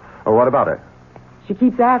 Oh, what about her? She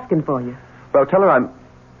keeps asking for you. Well, tell her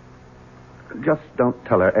Just don't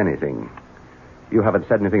tell her anything. You haven't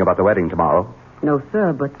said anything about the wedding tomorrow. No,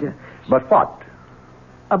 sir, but... But what?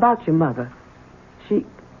 About your mother. She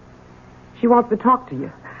wants to talk to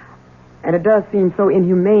you. And it does seem so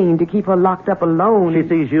inhumane to keep her locked up alone. She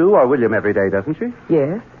sees you or William every day, doesn't she?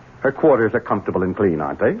 Yes. Her quarters are comfortable and clean,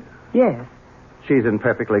 aren't they? Yes. She's in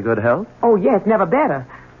perfectly good health? Oh, yes, never better.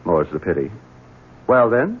 More's the pity. Well,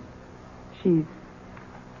 then? She's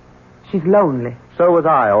lonely. So was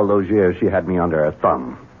I all those years she had me under her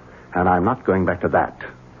thumb. And I'm not going back to that.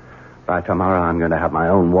 By tomorrow, I'm going to have my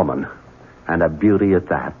own woman. And a beauty at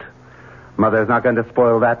that. Mother's not going to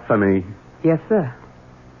spoil that for me. Yes, sir.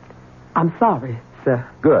 I'm sorry, sir.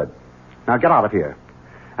 Good. Now get out of here.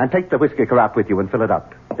 And take the whiskey carafe with you and fill it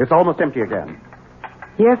up. It's almost empty again.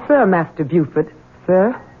 Yes, sir, Master Buford.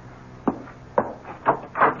 Sir?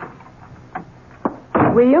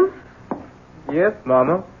 William? Yes,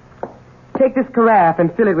 Mama? Take this carafe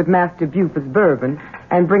and fill it with Master Buford's bourbon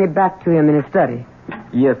and bring it back to him in his study.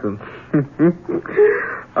 Yes, sir.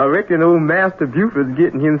 I reckon old Master Buford's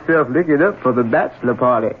getting himself liquored up for the bachelor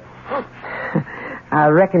party. I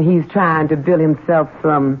reckon he's trying to build himself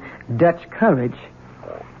some Dutch courage.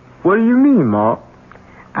 What do you mean, Ma?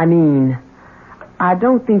 I mean, I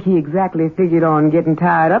don't think he exactly figured on getting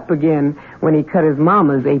tied up again when he cut his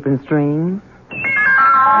mama's apron strings.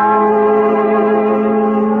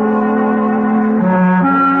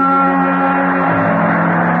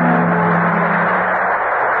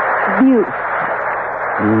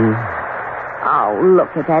 Beautiful. Oh,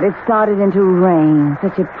 look at that. It started into rain.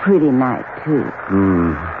 Such a pretty night, too.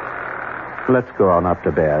 Let's go on up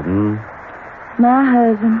to bed, My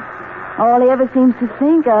husband. All he ever seems to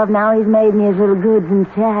think of now he's made me his little goods and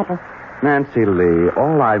chattels. Nancy Lee,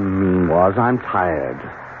 all I mean was I'm tired.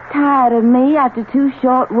 Tired of me after 2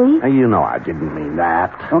 short weeks? You know I didn't mean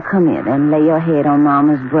that. Well, come here then. Lay your head on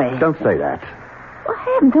Mama's breast. Don't say that. Well,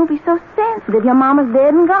 heavens, don't be so sensitive. Your Mama's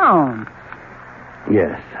dead and gone.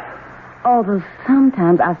 Yes. Although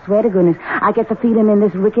sometimes, I swear to goodness, I get the feeling in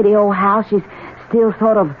this rickety old house she's still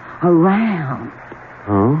sort of around.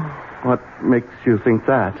 Oh? What makes you think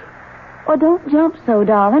that? Well, don't jump so,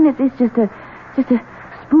 darling. It's just a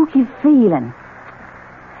spooky feeling.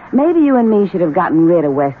 Maybe you and me should have gotten rid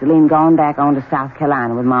of Westerly and gone back on to South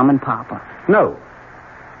Carolina with Mom and Papa. No.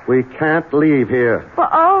 We can't leave here. Well,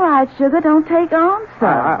 all right, sugar. Don't take on so.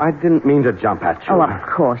 I didn't mean to jump at you. Oh, of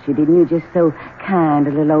course you didn't. You were just so kind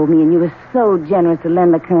to little old me, and you were so generous to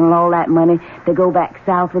lend the Colonel all that money to go back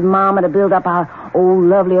south with Mama to build up our old,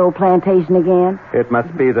 lovely old plantation again. It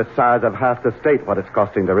must be the size of half the state what it's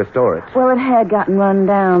costing to restore it. Well, it had gotten run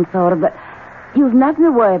down, sort of, but you've nothing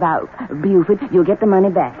to worry about, Buford. You'll get the money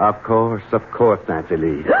back. Of course, Nancy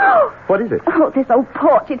Lee. What is it? Oh, this old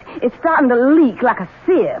porch. It's starting to leak like a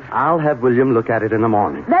sieve. I'll have William look at it in the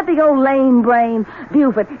morning. That big old lame brain.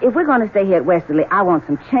 Buford, if we're going to stay here at Westerly, I want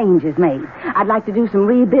some changes made. I'd like to do some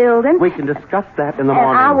rebuilding. We can discuss that in the and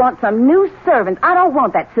morning. I want some new servants. I don't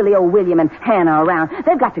want that silly old William and Hannah around.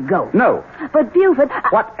 They've got to go. No. But, Buford...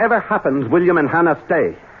 Whatever happens, William and Hannah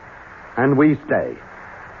stay. And we stay.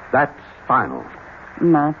 That's final.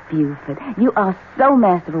 My Buford, you are so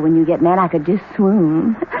masterful when you get mad I could just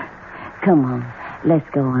swoon. Come on, let's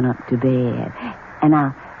go on up to bed. And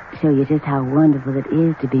I'll show you just how wonderful it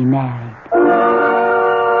is to be married.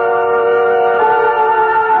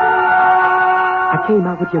 I came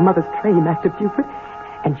out with your mother's tray, Master Buford,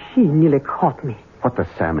 and she nearly caught me. What the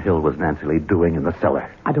Sam Hill was Nancy Lee doing in the cellar?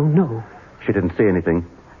 I don't know. She didn't see anything.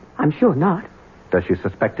 I'm sure not. Does she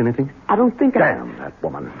suspect anything? I don't think Damn that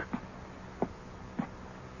woman.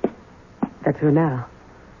 That's her now.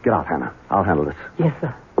 Get out, Hannah. I'll handle this. Yes,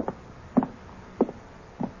 sir.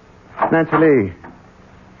 Nancy Lee,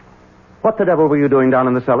 what the devil were you doing down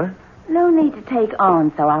in the cellar? No need to take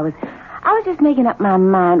on, so I was just making up my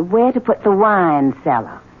mind where to put the wine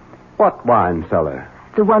cellar. What wine cellar?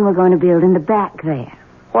 The one we're going to build in the back there.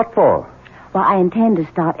 What for? Well, I intend to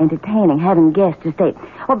start entertaining, having guests to stay.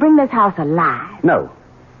 Well, bring this house alive. No.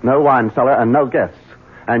 No wine cellar and no guests.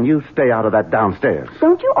 And you stay out of that downstairs.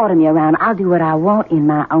 Don't you order me around. I'll do what I want in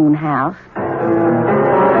my own house.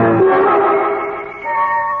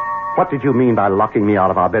 What did you mean by locking me out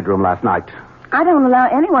of our bedroom last night? I don't allow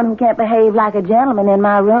anyone who can't behave like a gentleman in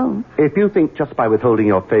my room. If you think just by withholding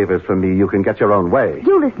your favors from me you can get your own way...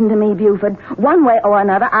 You listen to me, Buford. One way or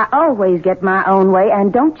another, I always get my own way,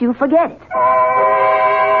 and don't you forget it.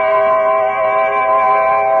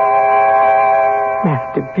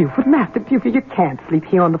 Master Buford, you can't sleep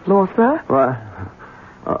here on the floor, sir. What?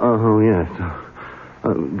 Oh, yes.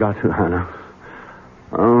 Got to, Hannah.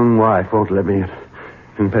 Own wife won't let me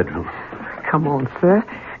in bedroom. Come on, sir.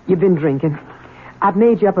 You've been drinking. I've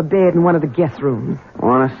made you up a bed in one of the guest rooms.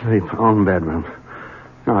 Want to sleep on bedroom.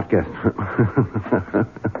 Not guest room.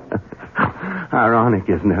 Ironic,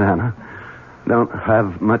 isn't it, Hannah? Don't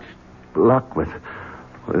have much luck with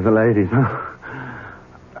With the ladies, huh?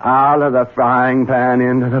 Out of the frying pan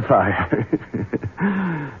into the fire.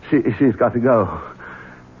 She's got to go.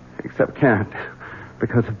 Except can't.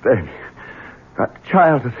 Because of baby. Got a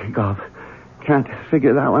child to think of. Can't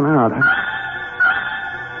figure that one out.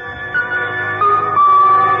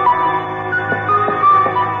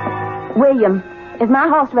 William, is my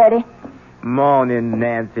horse ready? Morning,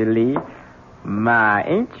 Nancy Lee. My,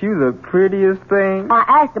 ain't you the prettiest thing? I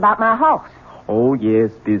asked about my horse. Oh,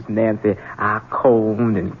 yes, Miss Nancy. I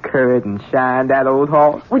combed and curried and shined that old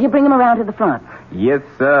horse. Would you bring him around to the front? Yes,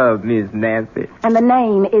 sir, Miss Nancy. And the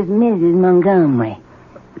name is Mrs. Montgomery.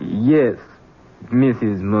 Yes,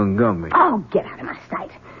 Mrs. Montgomery. Oh, get out of my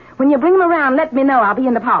sight. When you bring him around, let me know. I'll be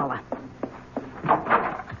in the parlor.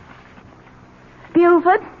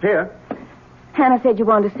 Buford? Here. Hannah said you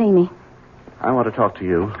wanted to see me. I want to talk to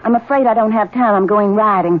you. I'm afraid I don't have time. I'm going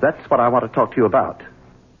riding. That's what I want to talk to you about.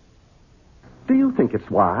 Do you think it's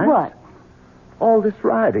wise? What? All this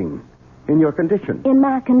riding. In your condition. In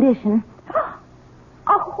my condition?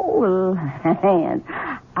 Oh, land.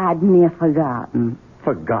 I'd near forgotten.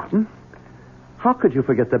 Forgotten? How could you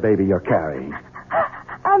forget the baby you're carrying?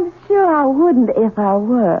 I'm sure I wouldn't if I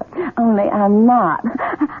were. Only I'm not.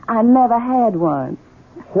 I never had one.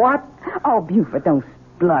 What? Oh, Buford, don't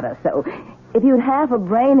splutter so. If you'd half a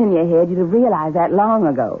brain in your head, you'd have realized that long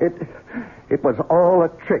ago. It was all a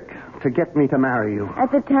trick to get me to marry you.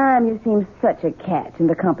 At the time, you seemed such a catch, and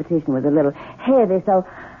the competition was a little heavy, so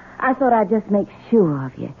I thought I'd just make sure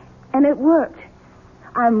of you. And it worked.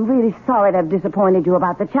 I'm really sorry to have disappointed you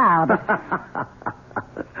about the child.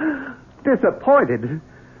 Disappointed?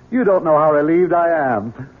 You don't know how relieved I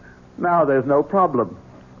am. Now there's no problem.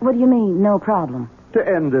 What do you mean, no problem? To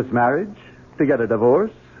end this marriage, to get a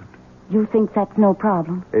divorce. You think that's no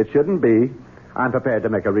problem? It shouldn't be. I'm prepared to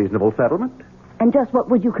make a reasonable settlement. And just what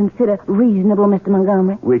would you consider reasonable, Mr.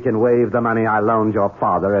 Montgomery? We can waive the money I loaned your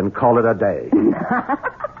father and call it a day.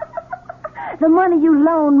 The money you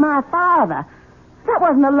loaned my father. That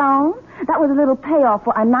wasn't a loan. That was a little payoff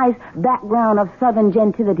for a nice background of Southern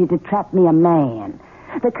gentility to trap me a man.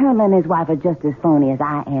 The Colonel and his wife are just as phony as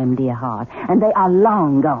I am, dear heart. And they are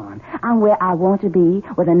long gone. I'm where I want to be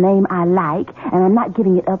with a name I like, and I'm not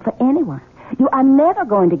giving it up for anyone. You are never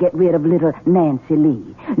going to get rid of little Nancy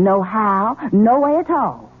Lee. No how, no way at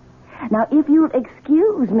all. Now, if you'll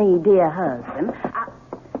excuse me, dear husband,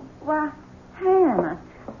 Why, Hannah.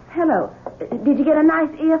 Hello. Did you get a nice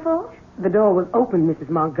earful? The door was open, Mrs.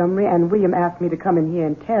 Montgomery, and William asked me to come in here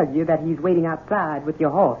and tell you that he's waiting outside with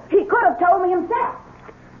your horse. He could have told me himself.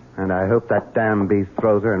 And I hope that damn beast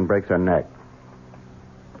throws her and breaks her neck.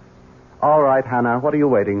 All right, Hannah, what are you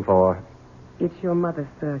waiting for? It's your mother,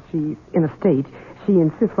 sir. She's in a state. She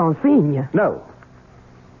insists on seeing you. No.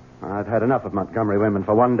 I've had enough of Montgomery women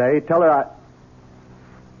for one day. Tell her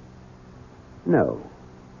No.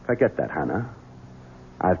 Forget that, Hannah.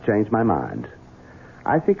 I've changed my mind.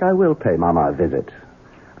 I think I will pay Mama a visit.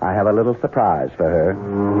 I have a little surprise for her.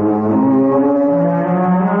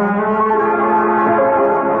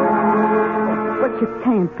 But you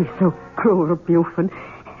can't be so cruel, Buford.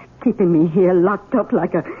 Keeping me here locked up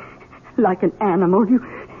like an animal.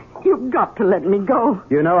 You've got to let me go.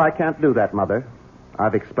 You know I can't do that, Mother.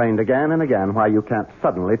 I've explained again and again why you can't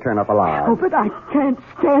suddenly turn up alive. Oh, but I can't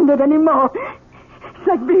stand it anymore. It's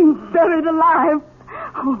like being buried alive.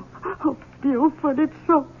 Oh, Buford, it's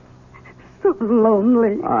so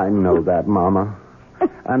lonely. I know that, Mama.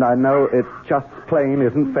 And I know it just plain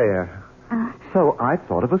isn't fair. So I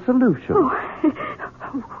thought of a solution.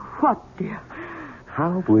 What, dear?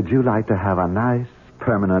 How would you like to have a nice,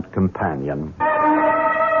 permanent companion?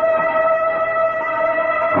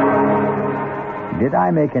 Did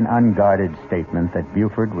I make an unguarded statement that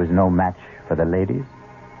Buford was no match for the ladies?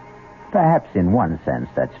 Perhaps in one sense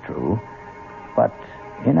that's true. But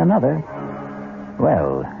in another,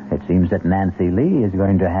 well, it seems that Nancy Lee is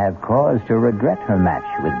going to have cause to regret her match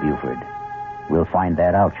with Buford. We'll find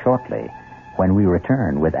that out shortly when we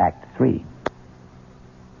return with Act 3.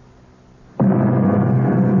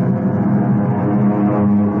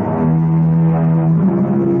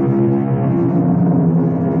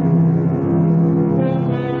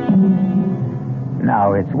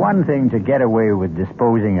 Now, it's one thing to get away with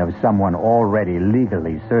disposing of someone already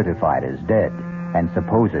legally certified as dead and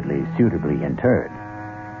supposedly suitably interred.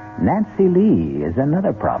 Nancy Lee is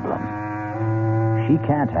another problem. She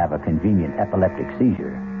can't have a convenient epileptic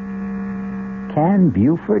seizure. Can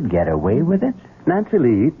Buford get away with it? Nancy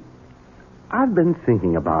Lee, I've been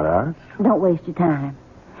thinking about us. Don't waste your time.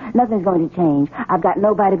 Nothing's going to change. I've got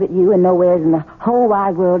nobody but you and nowheres in the whole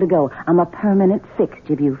wide world to go. I'm a permanent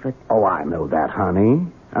fixture, Buford. Oh, I know that, honey.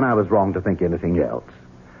 And I was wrong to think anything else.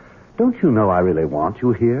 Don't you know I really want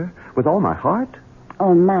you here with all my heart?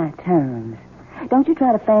 On my terms. Don't you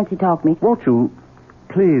try to fancy talk me. Won't you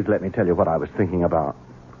please let me tell you what I was thinking about?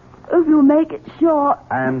 If you make it short.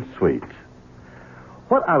 And sweet.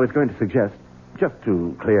 What I was going to suggest, just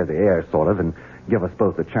to clear the air, sort of, and give us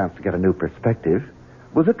both a chance to get a new perspective,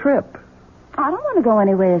 was a trip. I don't want to go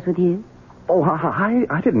anywhere with you. Oh,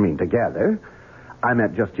 I didn't mean together. I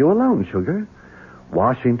meant just you alone, sugar.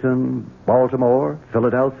 Washington, Baltimore,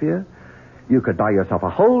 Philadelphia. You could buy yourself a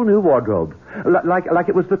whole new wardrobe. Like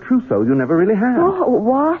it was the trousseau you never really had. Oh,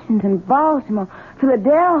 Washington, Baltimore,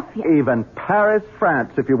 Philadelphia. Even Paris,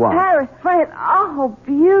 France, if you want. Paris, France. Oh,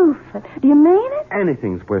 beautiful. Do you mean it?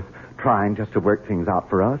 Anything's worth trying just to work things out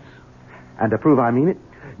for us. And to prove I mean it,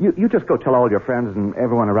 you just go tell all your friends and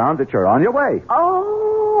everyone around that you're on your way.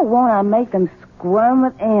 Oh, won't I make them squirm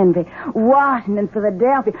with envy? Washington,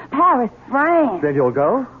 Philadelphia, Paris, France. Then you'll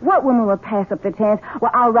go? What woman will pass up the chance? Well,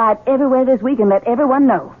 I'll ride everywhere this week and let everyone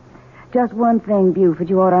know. Just one thing, Buford,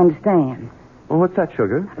 you ought to understand. Well, what's that,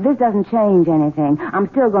 sugar? This doesn't change anything. I'm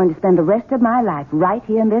still going to spend the rest of my life right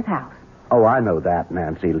here in this house. Oh, I know that,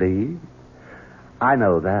 Nancy Lee. I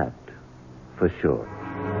know that for sure.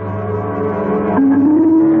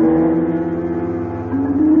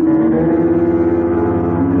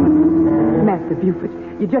 Master Buford,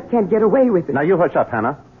 you just can't get away with it. Now, you hush up,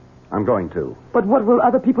 Hannah. I'm going to. But what will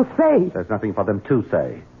other people say? There's nothing for them to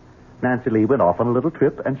say. Nancy Lee went off on a little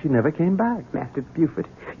trip, and she never came back. Master Buford,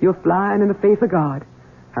 you're flying in the face of God.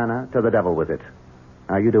 Hannah, to the devil with it.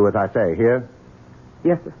 Now, you do as I say. Here?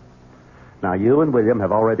 Yes, sir. Now, you and William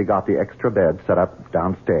have already got the extra bed set up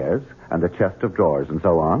downstairs, and the chest of drawers and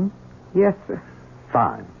so on. Yes, sir.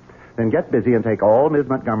 Fine. Then get busy and take all Miss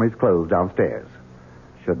Montgomery's clothes downstairs.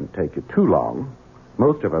 Shouldn't take you too long.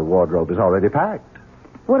 Most of her wardrobe is already packed.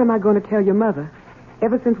 What am I going to tell your mother?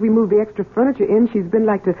 Ever since we moved the extra furniture in, she's been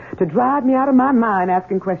like to drive me out of my mind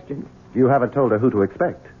asking questions. You haven't told her who to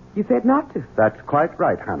expect. You said not to. That's quite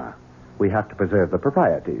right, Hannah. We have to preserve the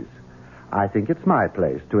proprieties. I think it's my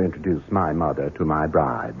place to introduce my mother to my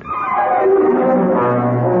bride.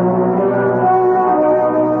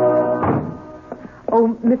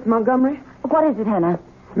 Oh, Miss Montgomery? What is it, Hannah?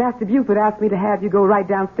 Master Buford asked me to have you go right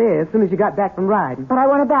downstairs as soon as you got back from riding. But I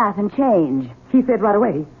want a bath and change. He said right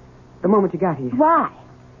away, the moment you got here. Why?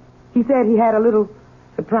 He said he had a little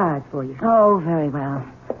surprise for you. Oh, very well.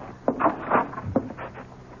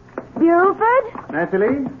 Buford? Nancy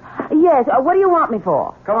Lee? Yes, what do you want me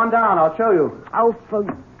for? Come on down, I'll show you. Oh, for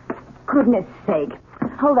goodness sake.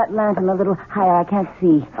 Hold that lantern a little higher, I can't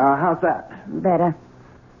see. How's that? Better.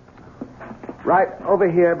 Right over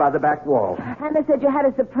here by the back wall. Hannah said you had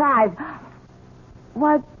a surprise.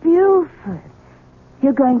 Why, Buford,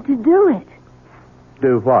 you're going to do it.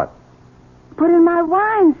 Do what? Put in my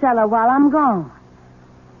wine cellar while I'm gone.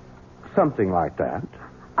 Something like that.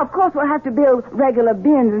 Of course, we'll have to build regular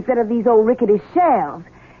bins instead of these old rickety shelves.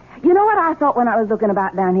 You know what I thought when I was looking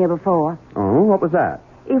about down here before? Oh, what was that?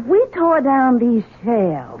 If we tore down these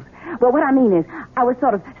shelves, well, what I mean is, I was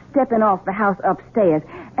sort of stepping off the house upstairs,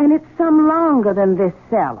 and it's some longer than this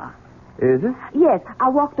cellar. Is it? Yes, I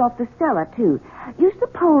walked off the cellar, too. You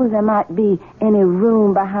suppose there might be any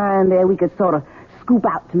room behind there we could sort of scoop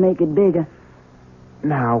out to make it bigger?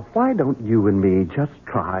 Now, why don't you and me just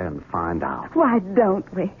try and find out? Why don't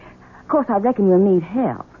we? Of course, I reckon you'll need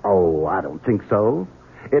help. Oh, I don't think so.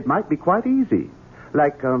 It might be quite easy.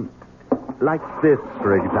 Like this,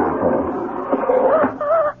 for example.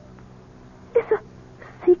 It's a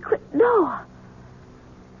secret door.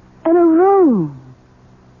 And a room.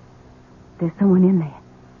 There's someone in there.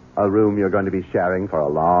 A room you're going to be sharing for a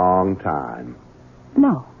long time.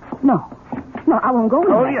 No, I won't go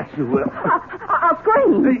in Oh, there. yes, you will. I'll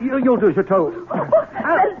scream. You'll do as you're told.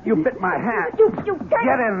 You bit my hat. You can't.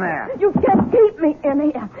 Get in there. You can't keep me in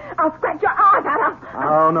here. I'll scratch your eyes out.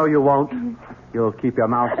 Oh, no, you won't. You'll keep your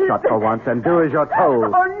mouth shut for once and do as you're told.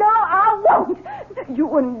 Oh, no, I won't. You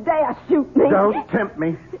wouldn't dare shoot me. Don't tempt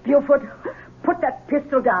me. Buford, put that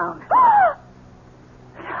pistol down. No.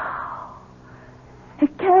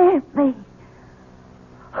 It can't be.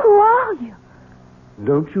 Who are you?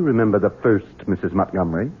 Don't you remember the first Mrs.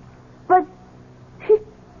 Montgomery? But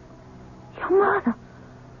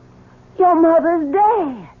your mother's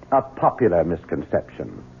dead. A popular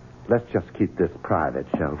misconception. Let's just keep this private,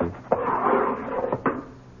 shall we?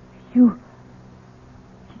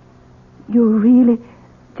 You're really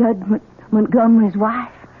Judge Montgomery's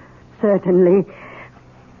wife? Certainly.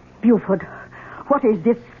 Buford, what is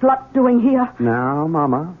this slut doing here? Now,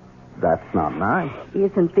 Mama, that's not nice.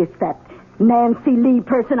 Isn't this that Nancy Lee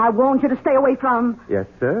person I warned you to stay away from? Yes,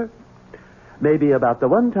 sir. Maybe about the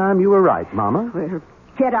one time you were right, Mama. Well,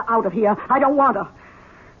 Get her out of here. I don't want her.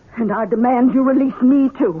 And I demand you release me,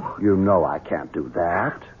 too. You know I can't do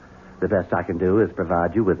that. The best I can do is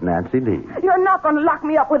provide you with Nancy Lee. You're not going to lock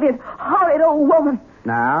me up with this horrid old woman.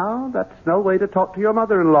 Now, that's no way to talk to your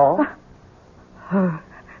mother-in-law.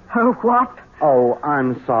 Her what? Oh,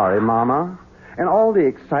 I'm sorry, Mama. In all the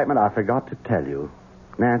excitement, I forgot to tell you.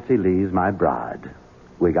 Nancy Lee's my bride.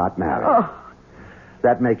 We got married. Oh.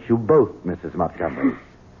 That makes you both Mrs. Montgomery.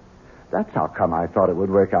 That's how come I thought it would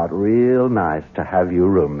work out real nice to have you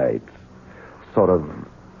roommates. Sort of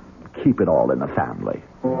keep it all in the family.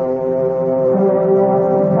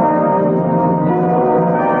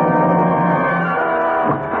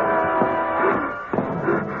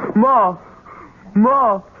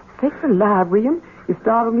 Ma. Take the alive, William. You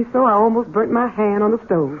startled me so I almost burnt my hand on the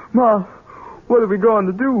stove. Ma, what are we going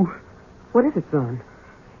to do? What is it, son?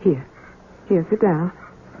 Here, sit down.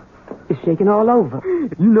 It's shaking all over.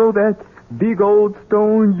 You know that big old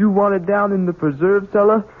stone you wanted down in the preserve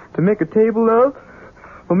cellar to make a table of?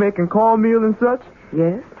 For making cornmeal and such?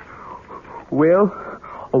 Yes. Well,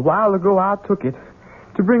 a while ago I took it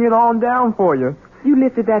to bring it on down for you. You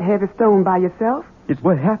lifted that heavy stone by yourself? It's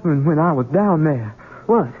what happened when I was down there.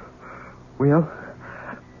 What? Well,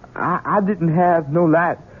 I didn't have no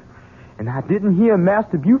light, and I didn't hear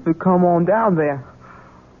Master Buford come on down there.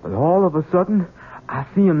 But all of a sudden, I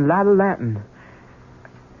see him light a lantern.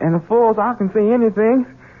 And as far as I can say anything,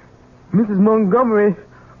 Mrs. Montgomery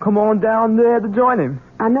come on down there to join him.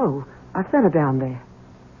 I know. I sent her down there.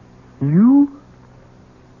 You?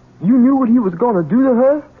 You knew what he was going to do to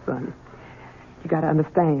her? Son, you got to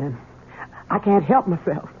understand. I can't help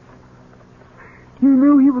myself. You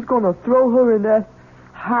knew he was going to throw her in that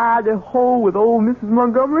hidey hole with old Mrs.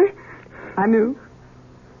 Montgomery? I knew.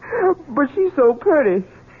 But she's so pretty.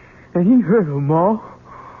 And he hurt her, Ma.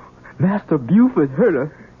 Master Buford hurt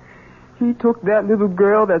her. He took that little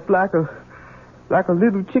girl that's like a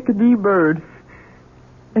little chickadee bird.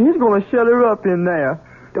 And he's going to shut her up in there.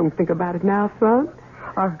 Don't think about it now, son.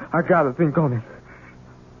 I got to think on it.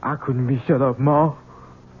 I couldn't be shut up, Ma.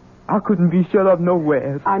 I couldn't be shut up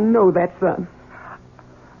nowhere. I know that, son.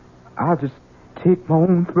 I'll just take my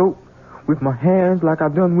own throat with my hands like I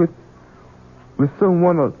done with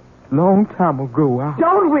someone a long time ago.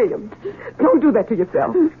 Don't, William. Don't do that to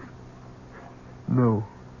yourself. No.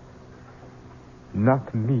 Not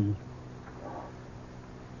to me.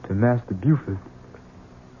 To Master Buford.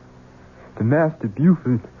 To Master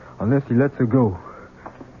Buford, unless he lets her go.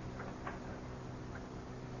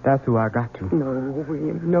 That's who I got to. No,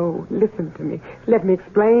 William, no. Listen to me. Let me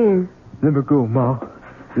explain. Let me go, Ma.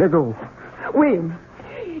 Let go. William,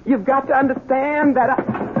 you've got to understand that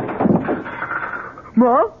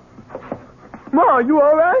Ma? Ma, you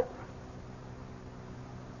all right?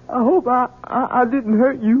 I hope I didn't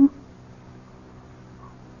hurt you.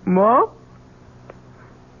 Ma?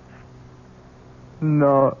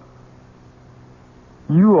 No.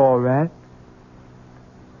 You all right?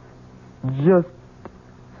 Just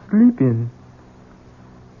sleeping.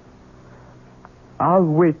 I'll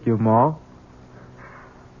wake you, Ma.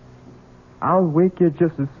 I'll wake you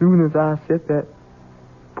just as soon as I set that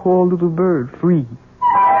poor little bird free.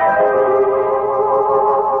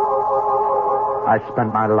 I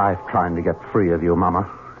spent my life trying to get free of you, Mama,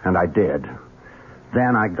 and I did.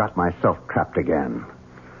 Then I got myself trapped again.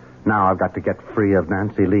 Now I've got to get free of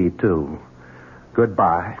Nancy Lee, too.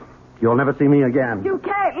 Goodbye. You'll never see me again. You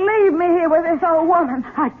can't leave me here with this old woman.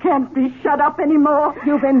 I can't be shut up anymore.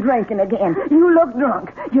 You've been drinking again. You look drunk.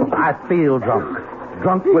 I feel drunk.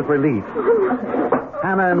 Drunk with relief.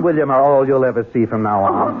 Hannah and William are all you'll ever see from now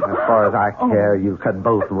on. As far as I care, you could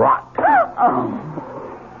both rot.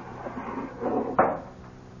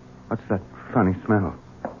 What's that funny smell?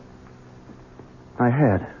 My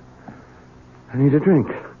head. I need a drink.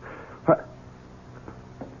 What?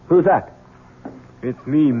 Who's that? It's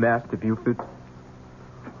me, Master Buford.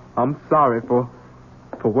 I'm sorry for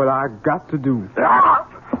what I got to do.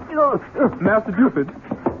 Master Buford.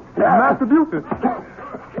 Master Buford.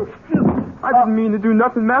 I didn't mean to do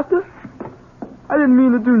nothing, Master. I didn't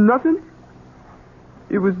mean to do nothing.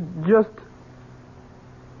 It was just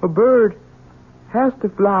a bird has to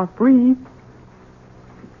fly free.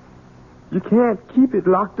 You can't keep it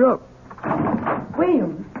locked up.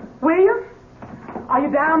 William? Are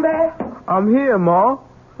you down there? I'm here, Ma.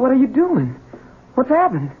 What are you doing? What's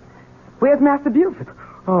happened? Where's Master Buford?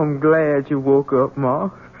 I'm glad you woke up, Ma.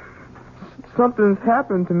 Something's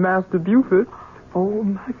happened to Master Buford. Oh,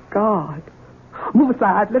 my God. Move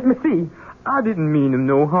aside. Let me see. I didn't mean him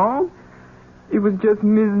no harm. It was just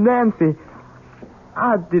Miss Nancy.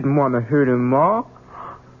 I didn't want to hurt him, Ma.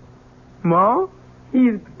 Ma?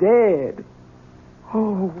 He's dead.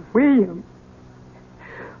 Oh, William.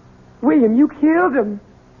 William, you killed him.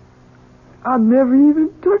 I never even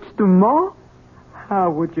touched him, Ma. How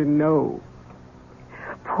would you know?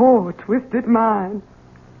 Poor twisted mind.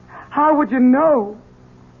 How would you know?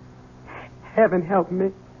 Heaven help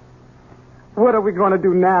me. What are we going to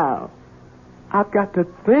do now? I've got to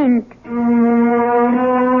think.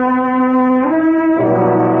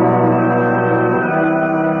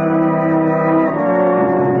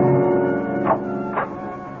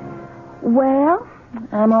 Well,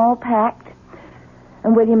 I'm all packed.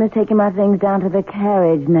 And William is taking my things down to the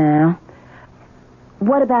carriage now.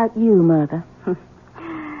 What about you, Mother?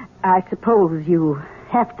 I suppose you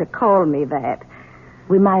have to call me that.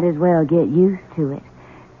 We might as well get used to it.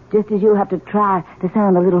 Just as you have to try to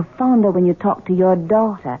sound a little fonder when you talk to your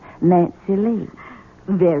daughter, Nancy Lee.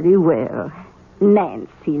 Very well.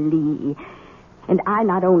 Nancy Lee. And I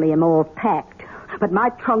not only am all packed, but my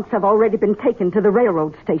trunks have already been taken to the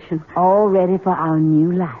railroad station. All ready for our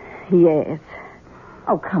new life. Yes.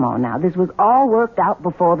 Oh, come on now. This was all worked out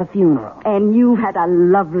before the funeral. And you've had a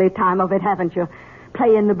lovely time of it, haven't you?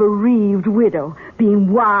 Playing the bereaved widow,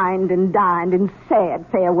 being wined and dined in sad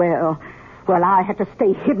farewell. Well, I had to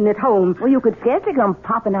stay hidden at home. Well, you could scarcely come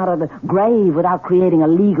popping out of the grave without creating a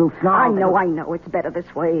legal snarl. I know. It's better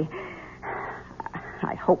this way.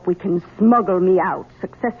 I hope we can smuggle me out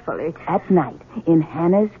successfully. At night, in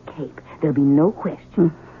Hannah's cape, there'll be no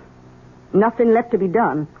question. Nothing left to be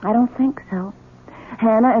done. I don't think so.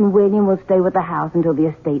 Hannah and William will stay with the house until the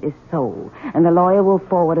estate is sold, and the lawyer will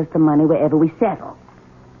forward us the money wherever we settle.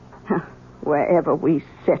 Wherever we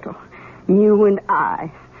settle. You and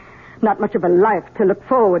I. Not much of a life to look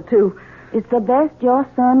forward to. It's the best your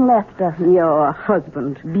son left us. Your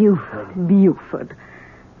husband. Buford.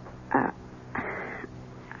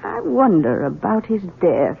 I wonder about his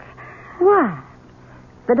death. Why?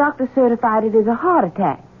 The doctor certified it as a heart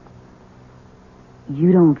attack.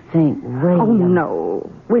 You don't think William... Oh, no.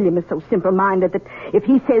 William is so simple-minded that if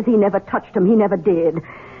he says he never touched him, he never did.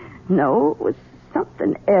 No, it was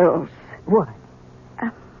something else. What?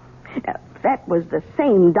 That was the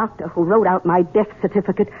same doctor who wrote out my death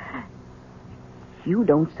certificate. You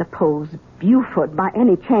don't suppose Buford, by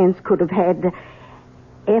any chance, could have had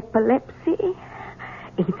epilepsy?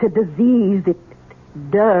 It's a disease that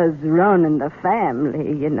does run in the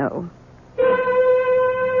family, you know.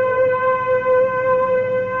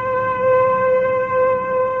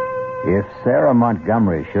 If Sarah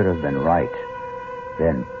Montgomery should have been right,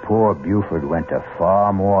 then poor Buford went to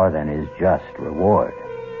far more than his just reward.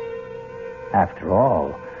 After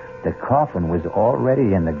all, the coffin was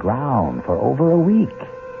already in the ground for over a week.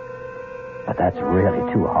 But that's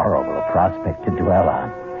really too horrible a prospect to dwell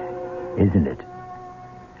on, isn't it?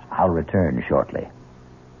 I'll return shortly.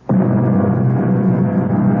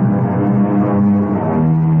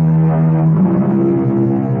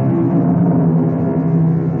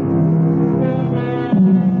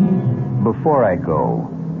 Before I go,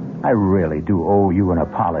 I really do owe you an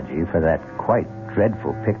apology for that quite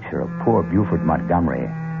dreadful picture of poor Buford Montgomery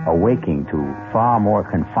awaking to far more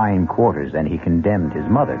confined quarters than he condemned his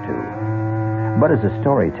mother to. But as a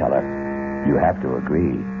storyteller, you have to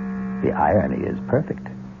agree, the irony is perfect.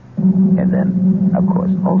 And then, of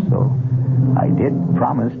course, also, I did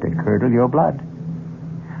promise to curdle your blood.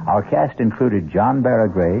 Our cast included John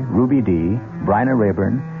Barragray, Ruby Dee, Bryna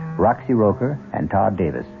Rayburn, Roxy Roker, and Todd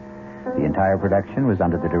Davis. The entire production was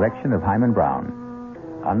under the direction of Hyman Brown.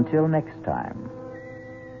 Until next time,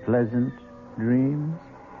 pleasant dreams.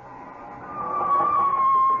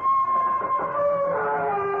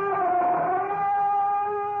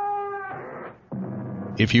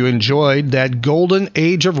 If you enjoyed that golden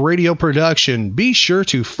age of radio production, be sure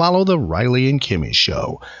to follow the Riley and Kimmy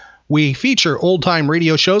Show. We feature old-time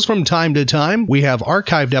radio shows from time to time. We have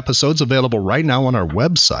archived episodes available right now on our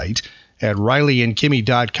website at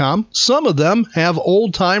RileyandKimmy.com. Some of them have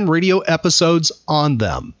old-time radio episodes on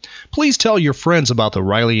them. Please tell your friends about the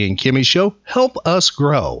Riley and Kimmy Show. Help us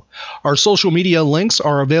grow. Our social media links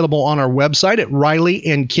are available on our website at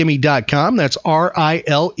RileyandKimmy.com. That's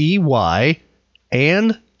RILEY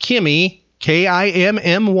and Kimmy,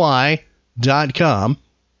 KIMMY.com.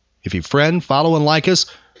 If you friend, follow, and like us,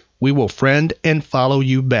 we will friend and follow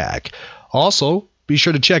you back. Also, be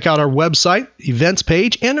sure to check out our website, events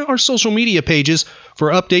page, and our social media pages for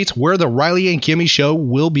updates where the Riley and Kimmy Show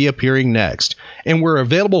will be appearing next. And we're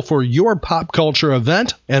available for your pop culture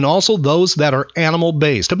event and also those that are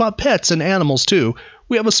animal-based, about pets and animals too.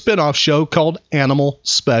 We have a spin-off show called Animal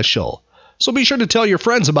Special. So be sure to tell your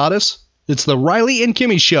friends about us. It's the Riley and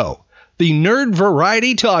Kimmy Show, the nerd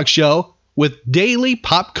variety talk show with daily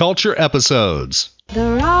pop culture episodes.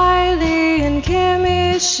 The Riley and and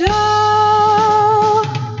Kimmy Show.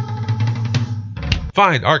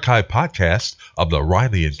 Find archive podcasts of The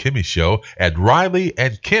Riley and Kimmy Show at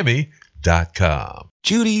RileyandKimmy.com.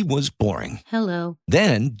 Judy was boring. Hello.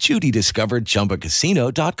 Then Judy discovered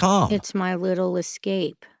ChumbaCasino.com. It's my little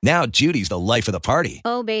escape. Now Judy's the life of the party.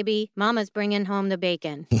 Oh, baby, mama's bringing home the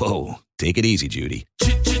bacon. Whoa, take it easy, Judy.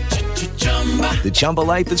 The Chumba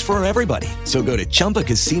life is for everybody. So go to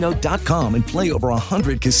ChumbaCasino.com and play over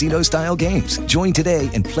 100 casino-style games. Join today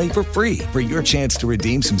and play for free for your chance to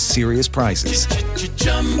redeem some serious prizes.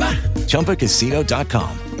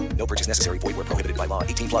 ChumbaCasino.com. No purchase necessary. Void where prohibited by law.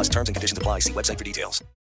 18+ terms and conditions apply. See website for details.